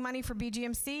raising money for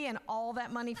BGMC, and all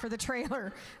that money for the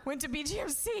trailer went to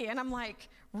BGMC. And I'm like,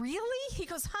 really? He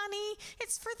goes, honey,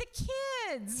 it's for the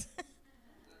kids.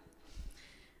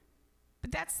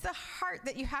 But that's the heart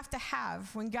that you have to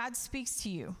have when God speaks to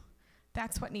you.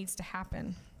 That's what needs to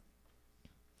happen.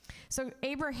 So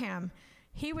Abraham,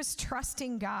 he was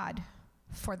trusting God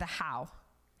for the how.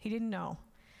 He didn't know.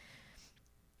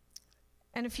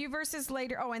 And a few verses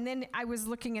later, and then I was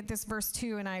looking at this verse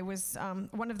too, and I was,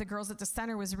 one of the girls at the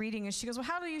center was reading, and she goes, well,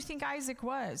 how do you think Isaac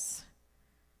was?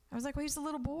 I was like, well, he's a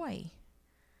little boy.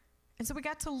 And so we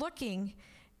got to looking,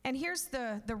 and here's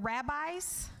the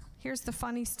rabbis. Here's the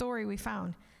funny story we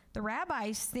found. The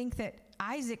rabbis think that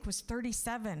Isaac was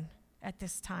 37 at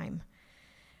this time,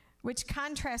 which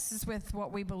contrasts with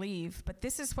what we believe. But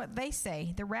this is what they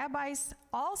say. The rabbis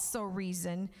also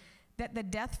reason that the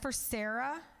death for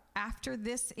Sarah after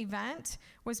this event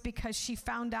was because she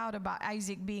found out about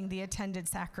Isaac being the attended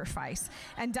sacrifice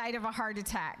and died of a heart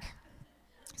attack.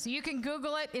 So you can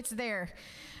Google it. It's there.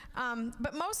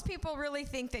 But most people really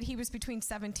think that he was between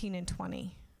 17 and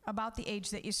 20. About the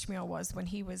age that Ishmael was when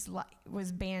he was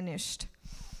banished.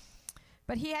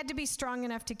 But he had to be strong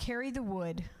enough to carry the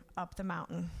wood up the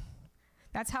mountain.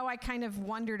 That's how I kind of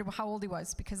wondered how old he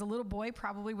was, because a little boy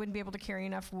probably wouldn't be able to carry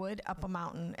enough wood up a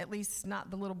mountain, at least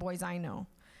not the little boys I know.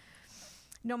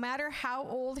 No matter how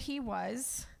old he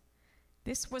was,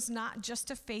 this was not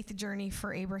just a faith journey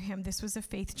for Abraham, this was a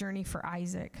faith journey for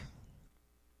Isaac.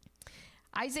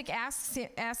 Isaac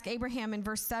asked Abraham in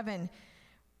verse 7,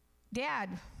 Dad,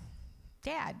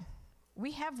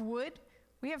 we have wood,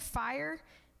 we have fire,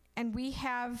 and we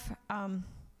have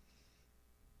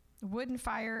wood and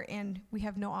fire, and we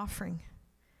have no offering.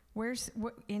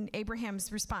 In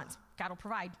Abraham's response? God will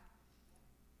provide.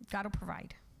 God will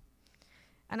provide.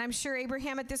 And I'm sure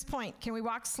Abraham at this point, can we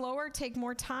walk slower, take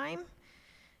more time?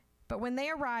 But when they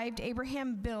arrived,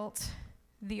 Abraham built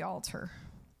the altar,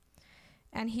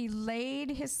 and he laid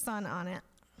his son on it.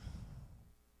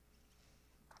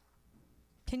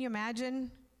 Can you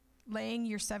imagine laying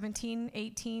your 17,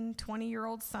 18,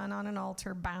 20-year-old son on an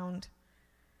altar bound?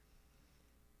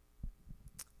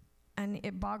 And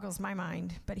it boggles my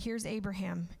mind. But here's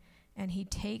Abraham, and he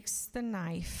takes the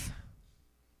knife.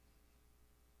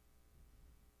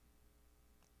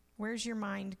 Where's your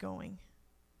mind going?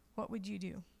 What would you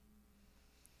do?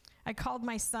 I called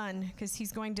my son because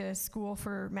he's going to school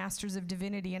for Masters of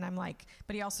Divinity, and I'm like,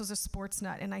 but he also is a sports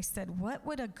nut. And I said, what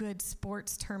would a good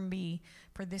sports term be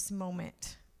for this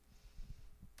moment?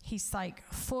 He's like,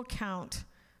 full count,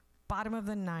 bottom of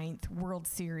the ninth, World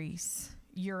Series,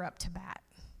 you're up to bat.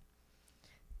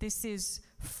 This is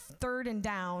third and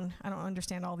down. I don't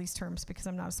understand all these terms because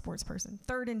I'm not a sports person.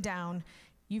 Third and down,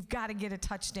 you've got to get a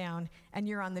touchdown, and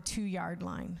you're on the 2-yard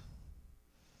line.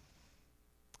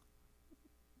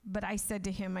 But I said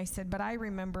to him, but I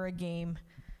remember a game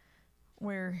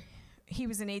where he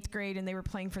was in 8th grade and they were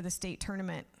playing for the state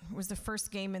tournament. It was the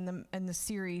first game in the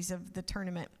series of the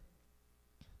tournament.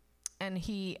 And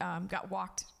he got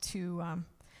walked to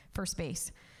first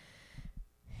base.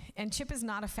 And Chip is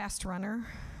not a fast runner,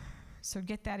 so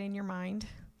get that in your mind.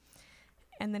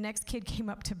 And the next kid came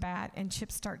up to bat, and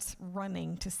Chip starts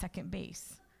running to second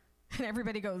base. And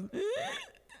everybody goes,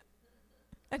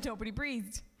 and nobody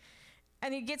breathed.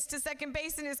 And he gets to second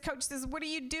base, and his coach says, what are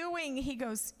you doing? He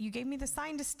goes, you gave me the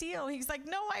sign to steal. He's like,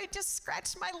 no, I just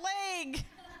scratched my leg.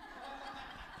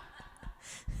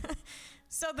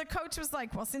 So the coach was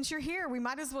like, well, since you're here, we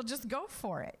might as well just go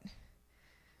for it.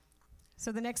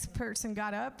 So the next person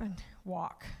got up and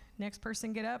walk. Next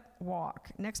person get up, walk.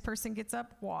 Next person gets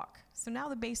up, walk. So now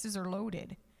the bases are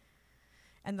loaded.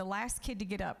 And the last kid to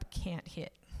get up can't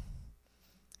hit.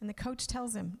 And the coach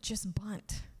tells him, just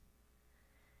bunt.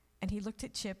 And he looked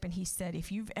at Chip and he said,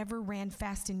 if you've ever ran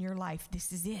fast in your life,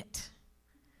 this is it.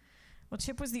 Well,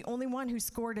 Chip was the only one who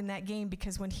scored in that game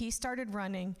because when he started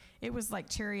running, it was like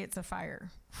chariots of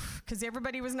fire because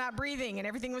everybody was not breathing and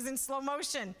everything was in slow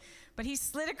motion. But he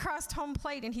slid across home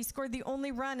plate and he scored the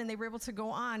only run, and they were able to go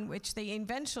on, which they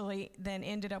eventually then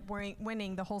ended up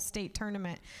winning the whole state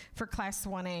tournament for Class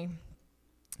 1A.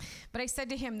 But I said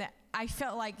to him that I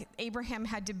felt like Abraham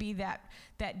had to be that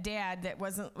dad that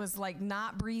was like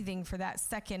not breathing for that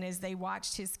second as they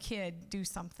watched his kid do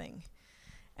something.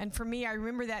 And for me, I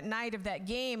remember that night of that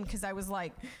game because I was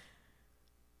like,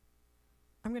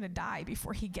 I'm going to die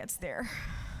before he gets there.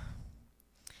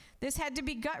 This had to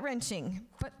be gut-wrenching,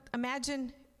 but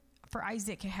imagine for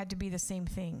Isaac it had to be the same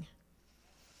thing.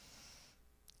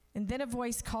 And then a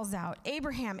voice calls out,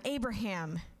 Abraham,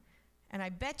 Abraham. And I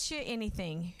bet you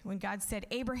anything, when God said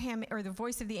Abraham, or the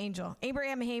voice of the angel,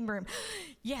 Abraham, Abraham,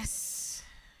 yes,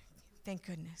 thank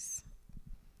goodness.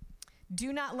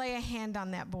 Do not lay a hand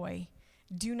on that boy.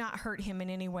 Do not hurt him in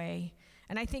any way.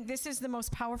 And I think this is the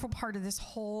most powerful part of this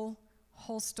whole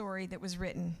story that was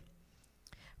written.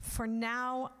 For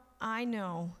now I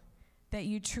know that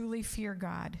you truly fear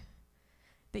God,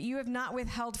 that you have not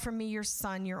withheld from me your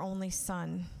son, your only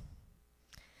son.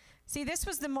 See, this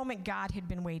was the moment God had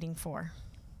been waiting for.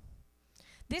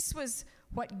 This was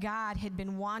what God had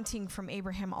been wanting from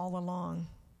Abraham all along.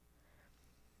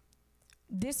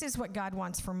 This is what God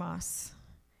wants from us.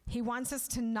 He wants us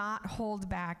to not hold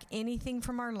back anything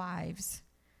from our lives.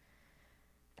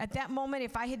 At that moment,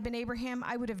 if I had been Abraham,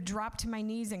 I would have dropped to my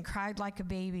knees and cried like a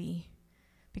baby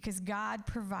because God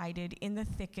provided in the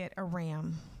thicket a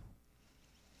ram.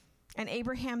 And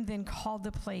Abraham then called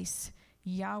the place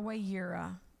Yahweh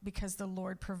Yireh, because the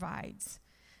Lord provides.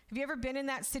 Have you ever been in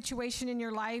that situation in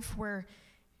your life where,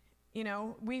 you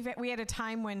know, we had a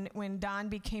time when Don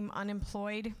became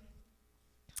unemployed,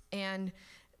 and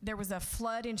there was a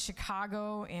flood in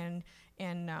Chicago, and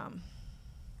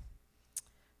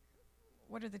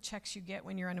what are the checks you get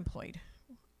when you're unemployed?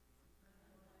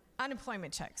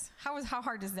 Unemployment checks. How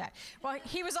hard is that? Well,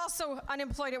 he was also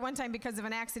unemployed at one time because of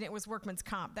an accident. It was workman's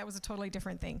comp. That was a totally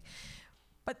different thing.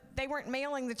 But they weren't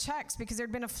mailing the checks because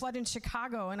there'd been a flood in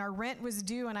Chicago and our rent was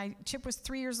due, and Chip was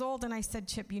 3 years old, and I said,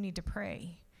 Chip, you need to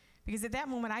pray. Because at that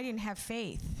moment, I didn't have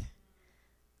faith.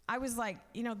 I was like,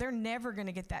 you know, they're never going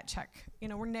to get that check. You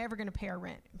know, we're never going to pay our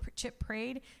rent. Chip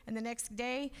prayed, and the next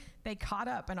day, they caught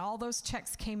up, and all those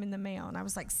checks came in the mail. And I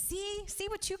was like, see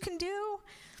what you can do?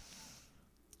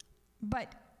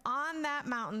 But on that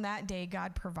mountain that day,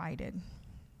 God provided.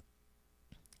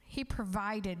 He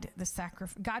provided the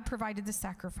sacrifice. God provided the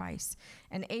sacrifice,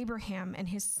 and Abraham and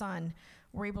his son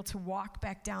were able to walk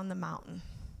back down the mountain.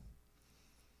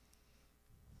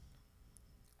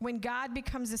 when God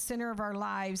becomes the center of our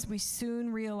lives, we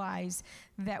soon realize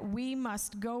that we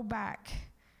must go back.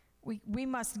 We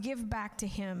must give back to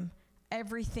him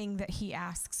everything that he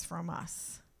asks from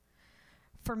us.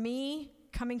 For me,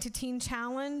 coming to Teen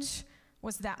Challenge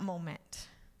was that moment.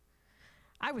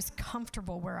 I was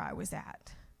comfortable where I was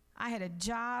at. I had a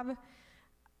job,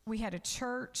 we had a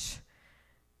church,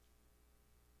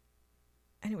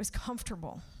 and it was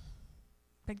comfortable.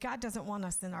 But God doesn't want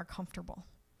us in our comfortable.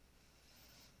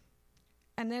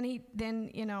 And then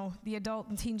the adult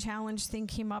and teen challenge thing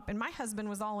came up, and my husband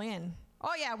was all in.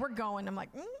 Oh yeah, we're going. I'm like,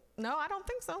 no, I don't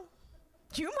think so.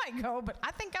 You might go, but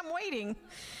I think I'm waiting.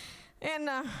 And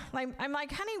I'm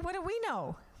like, honey, what do we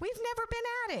know? We've never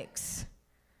been addicts.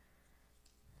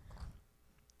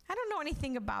 I don't know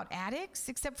anything about addicts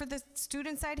except for the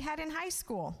students I'd had in high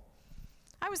school.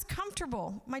 I was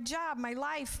comfortable, my job, my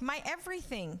life, my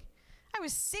everything. I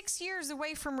was 6 years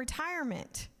away from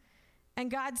retirement. And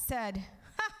God said,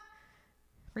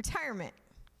 retirement,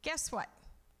 guess what?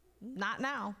 Not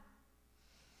now.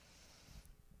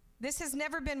 This has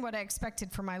never been what I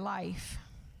expected for my life.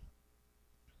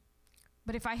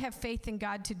 But if I have faith in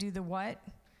God to do the what,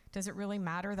 does it really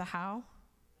matter the how?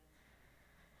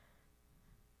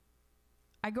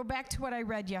 I go back to what I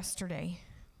read yesterday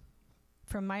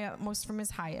from my utmost, from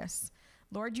his highest.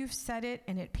 Lord, you've said it,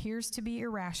 and it appears to be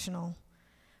irrational,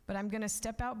 but I'm going to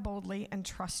step out boldly and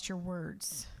trust your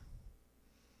words.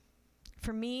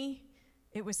 For me,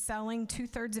 it was selling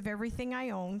 2/3 of everything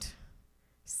I owned,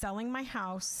 selling my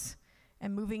house,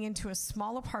 and moving into a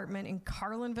small apartment in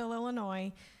Carlinville,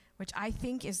 Illinois, which I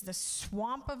think is the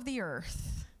swamp of the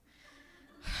earth.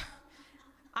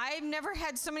 I've never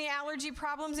had so many allergy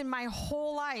problems in my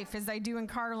whole life as I do in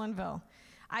Carlinville.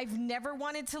 I've never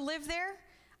wanted to live there.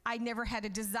 I never had a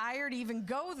desire to even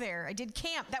go there. I did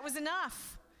camp. That was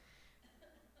enough.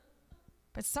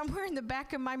 But somewhere in the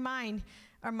back of my mind,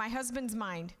 or my husband's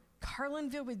mind,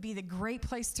 Carlinville would be the great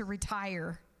place to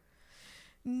retire.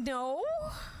 No.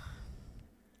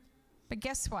 But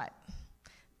guess what?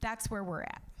 That's where we're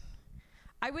at.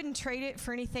 I wouldn't trade it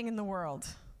for anything in the world.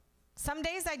 Some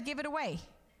days I'd give it away,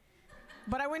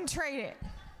 but I wouldn't trade it.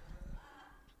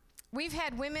 We've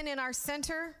had women in our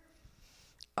center.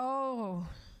 Oh,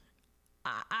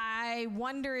 I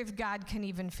wonder if God can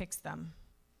even fix them.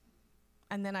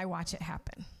 And then I watch it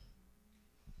happen.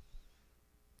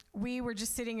 We were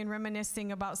just sitting and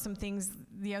reminiscing about some things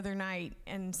the other night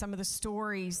and some of the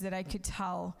stories that I could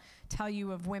tell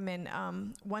you of women.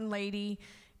 One lady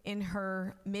in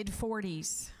her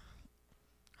mid-40s,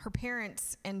 her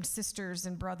parents and sisters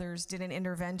and brothers did an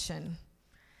intervention,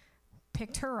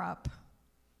 picked her up,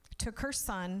 took her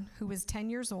son, who was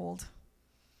 10 years old,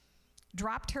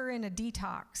 dropped her in a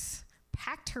detox,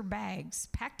 packed her bags,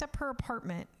 packed up her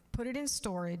apartment, put it in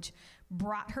storage,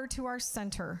 brought her to our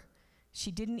center.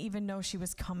 She didn't even know she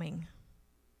was coming.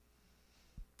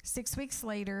 6 weeks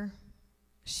later,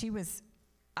 she was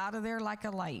out of there like a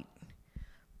light.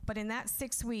 But in that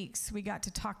 6 weeks, we got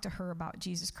to talk to her about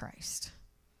Jesus Christ.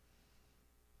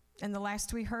 And the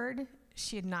last we heard,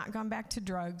 she had not gone back to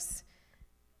drugs.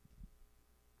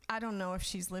 I don't know if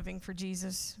she's living for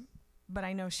Jesus, but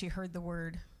I know she heard the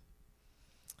word.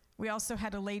 We also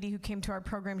had a lady who came to our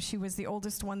program. She was the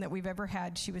oldest one that we've ever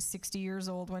had. She was 60 years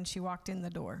old when she walked in the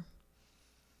door.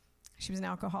 She was an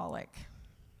alcoholic.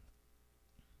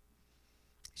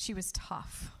 She was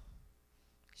tough.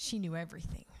 She knew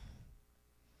everything.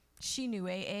 She knew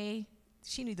AA.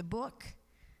 She knew the book,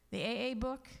 the AA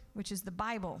book, which is the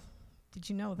Bible. Did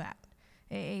you know that?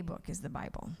 AA book is the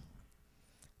Bible.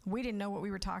 We didn't know what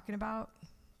we were talking about.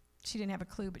 She didn't have a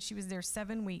clue, but she was there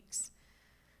 7 weeks,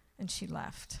 and she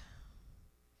left.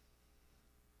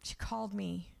 She called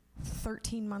me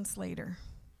 13 months later,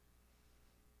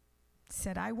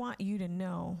 said, I want you to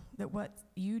know that what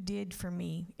you did for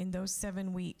me in those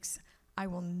 7 weeks, I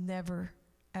will never,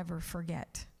 ever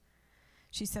forget.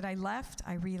 She said, I left,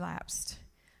 I relapsed.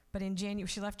 But in January,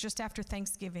 she left just after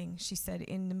Thanksgiving. She said,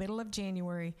 in the middle of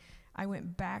January, I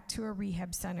went back to a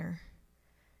rehab center,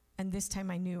 and this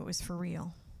time I knew it was for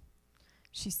real.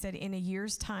 She said, in a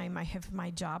year's time, I have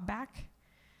my job back.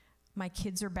 My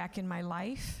kids are back in my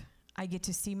life. I get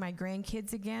to see my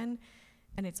grandkids again,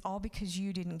 and it's all because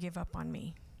you didn't give up on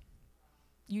me.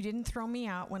 You didn't throw me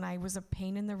out when I was a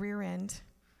pain in the rear end.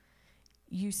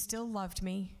 You still loved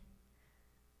me.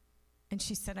 And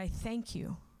she said, I thank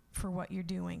you for what you're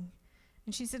doing.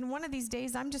 And she said, one of these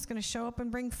days, I'm just going to show up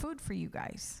and bring food for you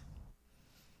guys.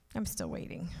 I'm still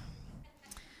waiting.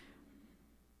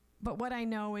 But what I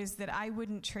know is that I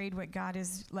wouldn't trade what God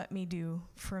has let me do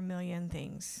for a million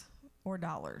things or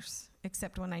dollars,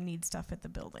 except when I need stuff at the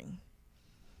building.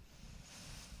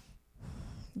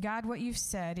 God, what you've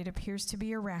said, it appears to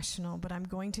be irrational, but I'm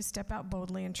going to step out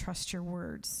boldly and trust your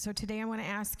words. So today I want to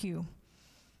ask you,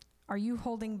 are you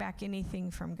holding back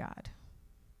anything from God?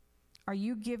 Are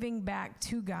you giving back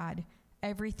to God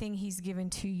everything he's given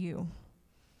to you?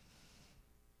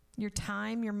 Your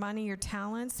time, your money, your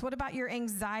talents? What about your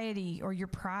anxiety or your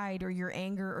pride or your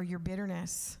anger or your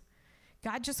bitterness?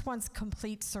 God just wants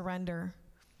complete surrender.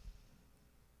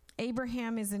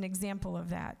 Abraham is an example of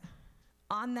that.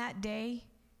 On that day,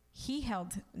 he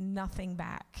held nothing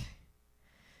back.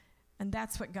 And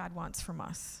that's what God wants from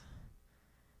us.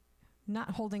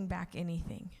 Not holding back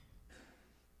anything.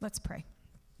 Let's pray.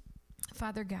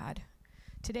 Father God,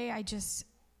 today I just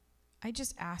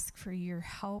ask for your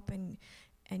help and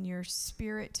your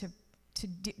spirit to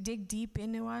dig deep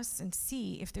into us and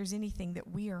see if there's anything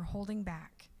that we are holding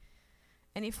back.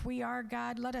 And if we are,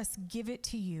 God, let us give it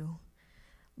to you.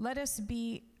 Let us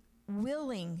be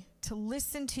willing to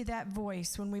listen to that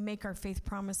voice when we make our faith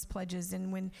promise pledges,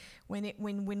 and when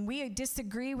we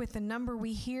disagree with the number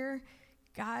we hear,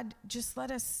 God, just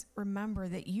let us remember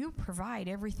that you provide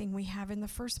everything we have in the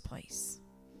first place,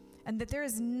 and that there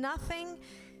is nothing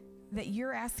that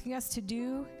you're asking us to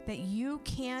do that you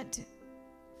can't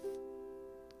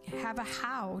have a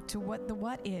how to what the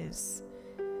what is.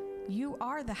 You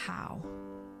are the how.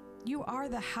 You are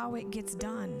the how it gets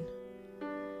done.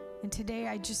 And today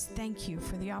I just thank you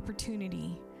for the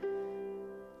opportunity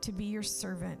to be your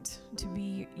servant, to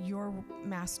be your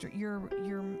master, your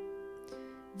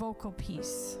vocal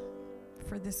piece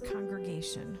for this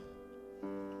congregation.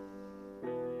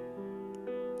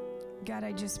 God,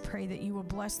 I just pray that you will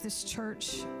bless this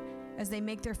church as they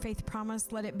make their faith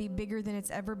promise. Let it be bigger than it's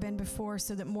ever been before,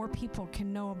 so that more people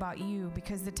can know about you,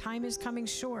 because the time is coming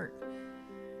short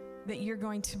that you're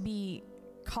going to be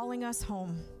calling us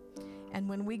home. And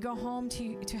when we go home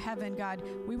to heaven, God,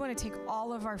 we want to take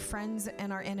all of our friends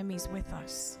and our enemies with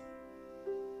us.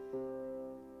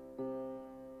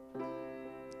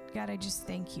 God, I just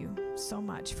thank you so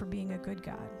much for being a good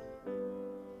God.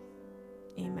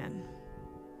 Amen.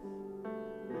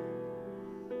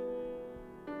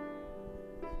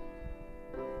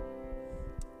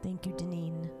 Thank you,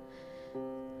 Deneen.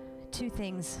 Two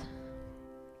things.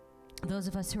 Those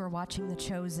of us who are watching The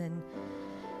Chosen,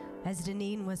 as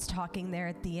Deneen was talking there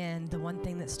at the end, the one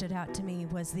thing that stood out to me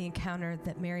was the encounter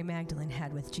that Mary Magdalene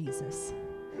had with Jesus.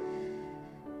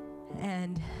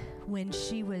 And when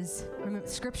she was, remember,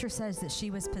 Scripture says that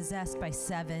she was possessed by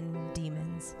 7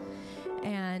 demons.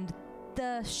 And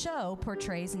the show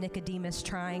portrays Nicodemus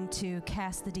trying to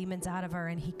cast the demons out of her,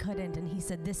 and he couldn't. And he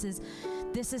said, this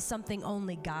is something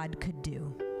only God could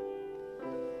do.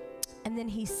 And then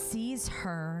he sees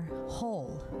her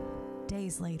whole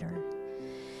days later.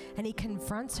 And he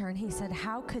confronts her and he said,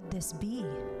 how could this be?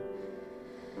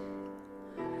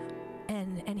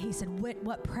 And he said,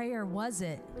 what prayer was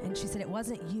it? And she said, it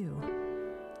wasn't you.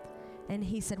 And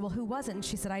he said, well, who was it? And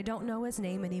she said, I don't know his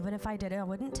name, and even if I did, I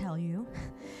wouldn't tell you.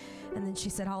 And then she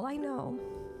said, all I know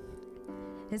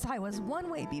is I was one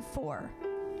way before,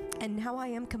 and now I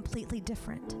am completely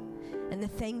different. And the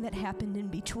thing that happened in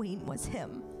between was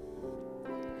him.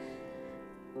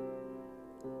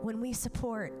 When we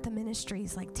support the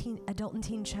ministries like Adult and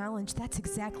Teen Challenge, that's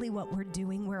exactly what we're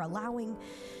doing. We're allowing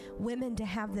women to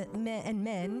have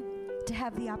men to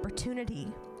have the opportunity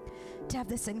to have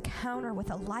this encounter with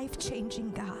a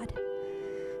life-changing God,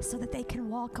 so that they can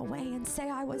walk away and say,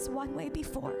 I was one way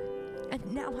before, and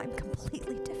now I'm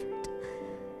completely different.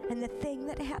 And the thing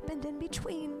that happened in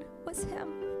between was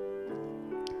him.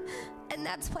 And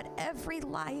that's what every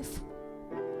life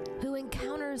who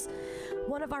encounters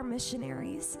one of our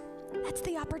missionaries, that's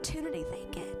the opportunity they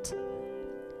get.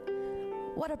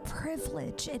 What a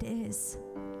privilege it is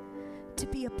to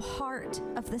be a part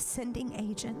of the sending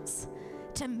agents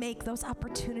to make those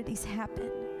opportunities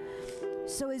happen.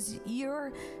 So as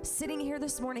you're sitting here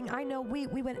this morning, I know we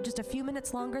went just a few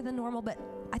minutes longer than normal, but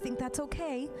I think that's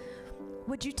okay.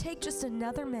 Would you take just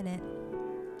another minute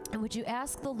and would you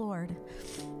ask the Lord,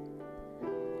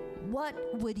 what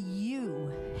would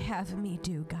you have me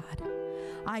do, God?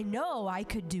 I know I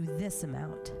could do this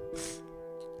amount,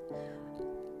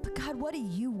 but God, what do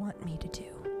you want me to do?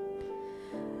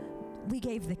 We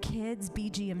gave the kids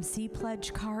BGMC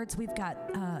pledge cards. We've got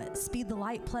Speed the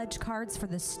Light pledge cards for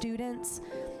the students.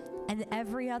 And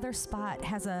every other spot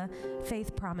has a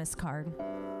faith promise card.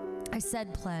 I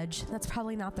said pledge. That's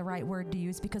probably not the right word to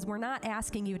use, because we're not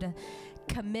asking you to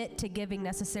commit to giving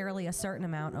necessarily a certain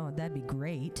amount. Oh, that'd be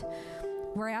great.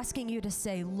 We're asking you to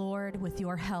say, Lord, with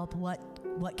your help,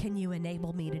 what can you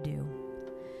enable me to do?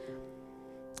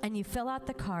 And you fill out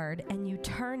the card and you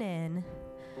turn in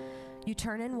You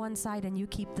turn in one side and you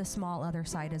keep the small other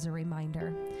side as a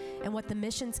reminder. And what the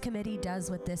missions committee does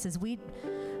with this is we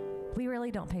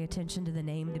really don't pay attention to the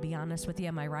name, to be honest with you.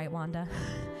 Am I right, Wanda?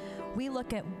 We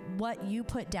look at what you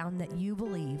put down that you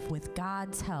believe with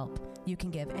God's help you can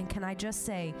give. And can I just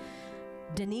say,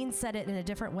 Deneen said it in a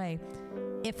different way.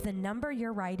 If the number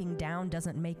you're writing down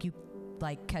doesn't make you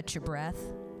like catch your breath,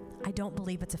 I don't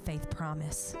believe it's a faith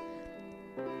promise.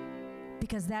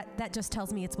 Because that just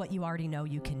tells me it's what you already know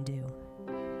you can do.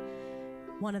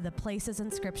 One of the places in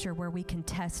Scripture where we can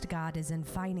test God is in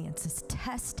finances.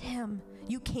 Test Him.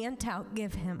 You can't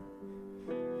outgive Him.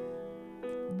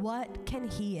 What can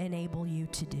He enable you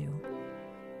to do?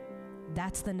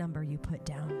 That's the number you put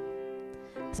down.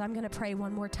 So I'm going to pray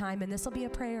one more time, and this will be a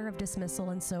prayer of dismissal.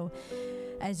 And so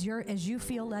as you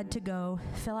feel led to go,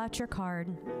 fill out your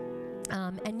card,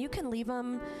 and you can leave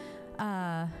them.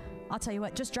 I'll tell you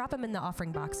what, just drop them in the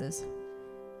offering boxes.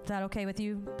 Is that okay with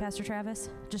you, Pastor Travis?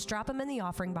 Just drop them in the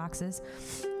offering boxes.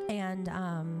 And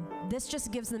this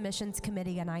just gives the missions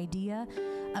committee an idea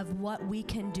of what we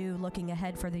can do looking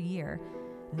ahead for the year.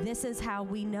 This is how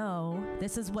we know,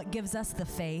 this is what gives us the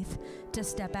faith to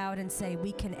step out and say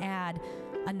we can add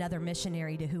another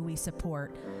missionary to who we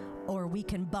support, or we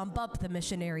can bump up the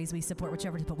missionaries we support,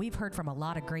 whichever. But we've heard from a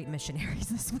lot of great missionaries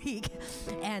this week.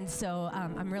 And so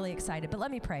I'm really excited. But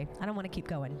let me pray. I don't want to keep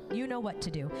going. You know what to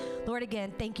do. Lord,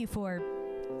 again, thank you for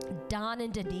Don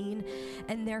and Deneen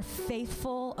and their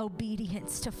faithful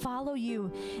obedience to follow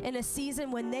you in a season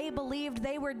when they believed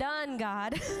they were done,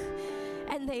 God.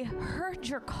 And they heard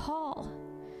your call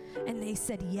and they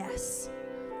said yes.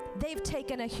 They've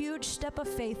taken a huge step of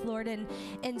faith, Lord,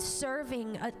 in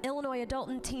serving an Illinois Adult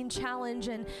and Teen Challenge.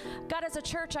 And God, as a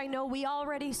church, I know we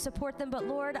already support them, but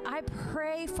Lord, I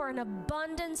pray for an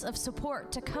abundance of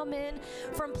support to come in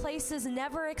from places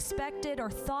never expected or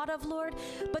thought of, Lord,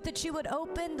 but that you would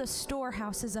open the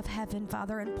storehouses of heaven,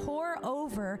 Father, and pour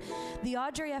over the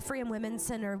Audrey Ephraim Women's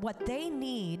Center what they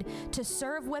need to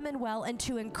serve women well and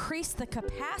to increase the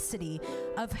capacity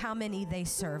of how many they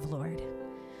serve, Lord.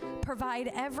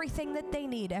 Provide everything that they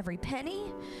need, every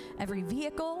penny, every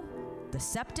vehicle, the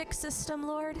septic system,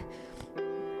 Lord.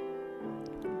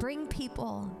 Bring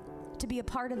people to be a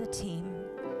part of the team.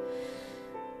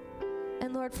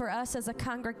 And Lord, for us as a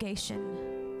congregation,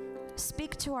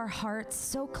 speak to our hearts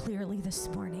so clearly this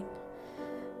morning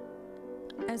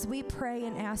as we pray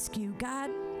and ask you,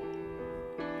 God,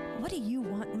 what do you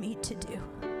want me to do?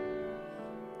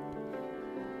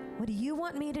 What do you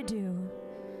want me to do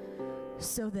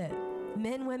so that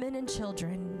men, women, and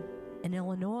children in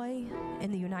Illinois,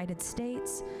 in the United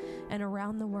States, and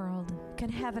around the world can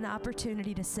have an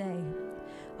opportunity to say,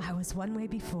 I was one way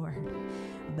before,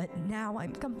 but now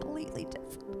I'm completely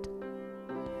different.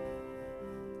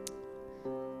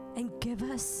 And give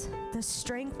us the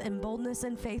strength and boldness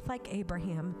and faith like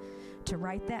Abraham to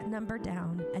write that number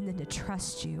down and then to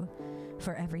trust you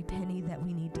for every penny that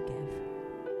we need to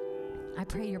give. I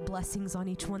pray your blessings on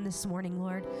each one this morning,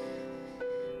 Lord.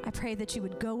 I pray that you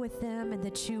would go with them and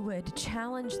that you would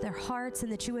challenge their hearts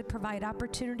and that you would provide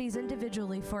opportunities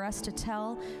individually for us to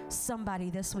tell somebody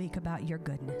this week about your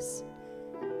goodness.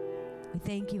 We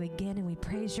thank you again and we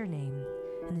praise your name.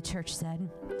 And the church said,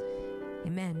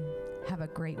 amen. Have a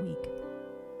great week.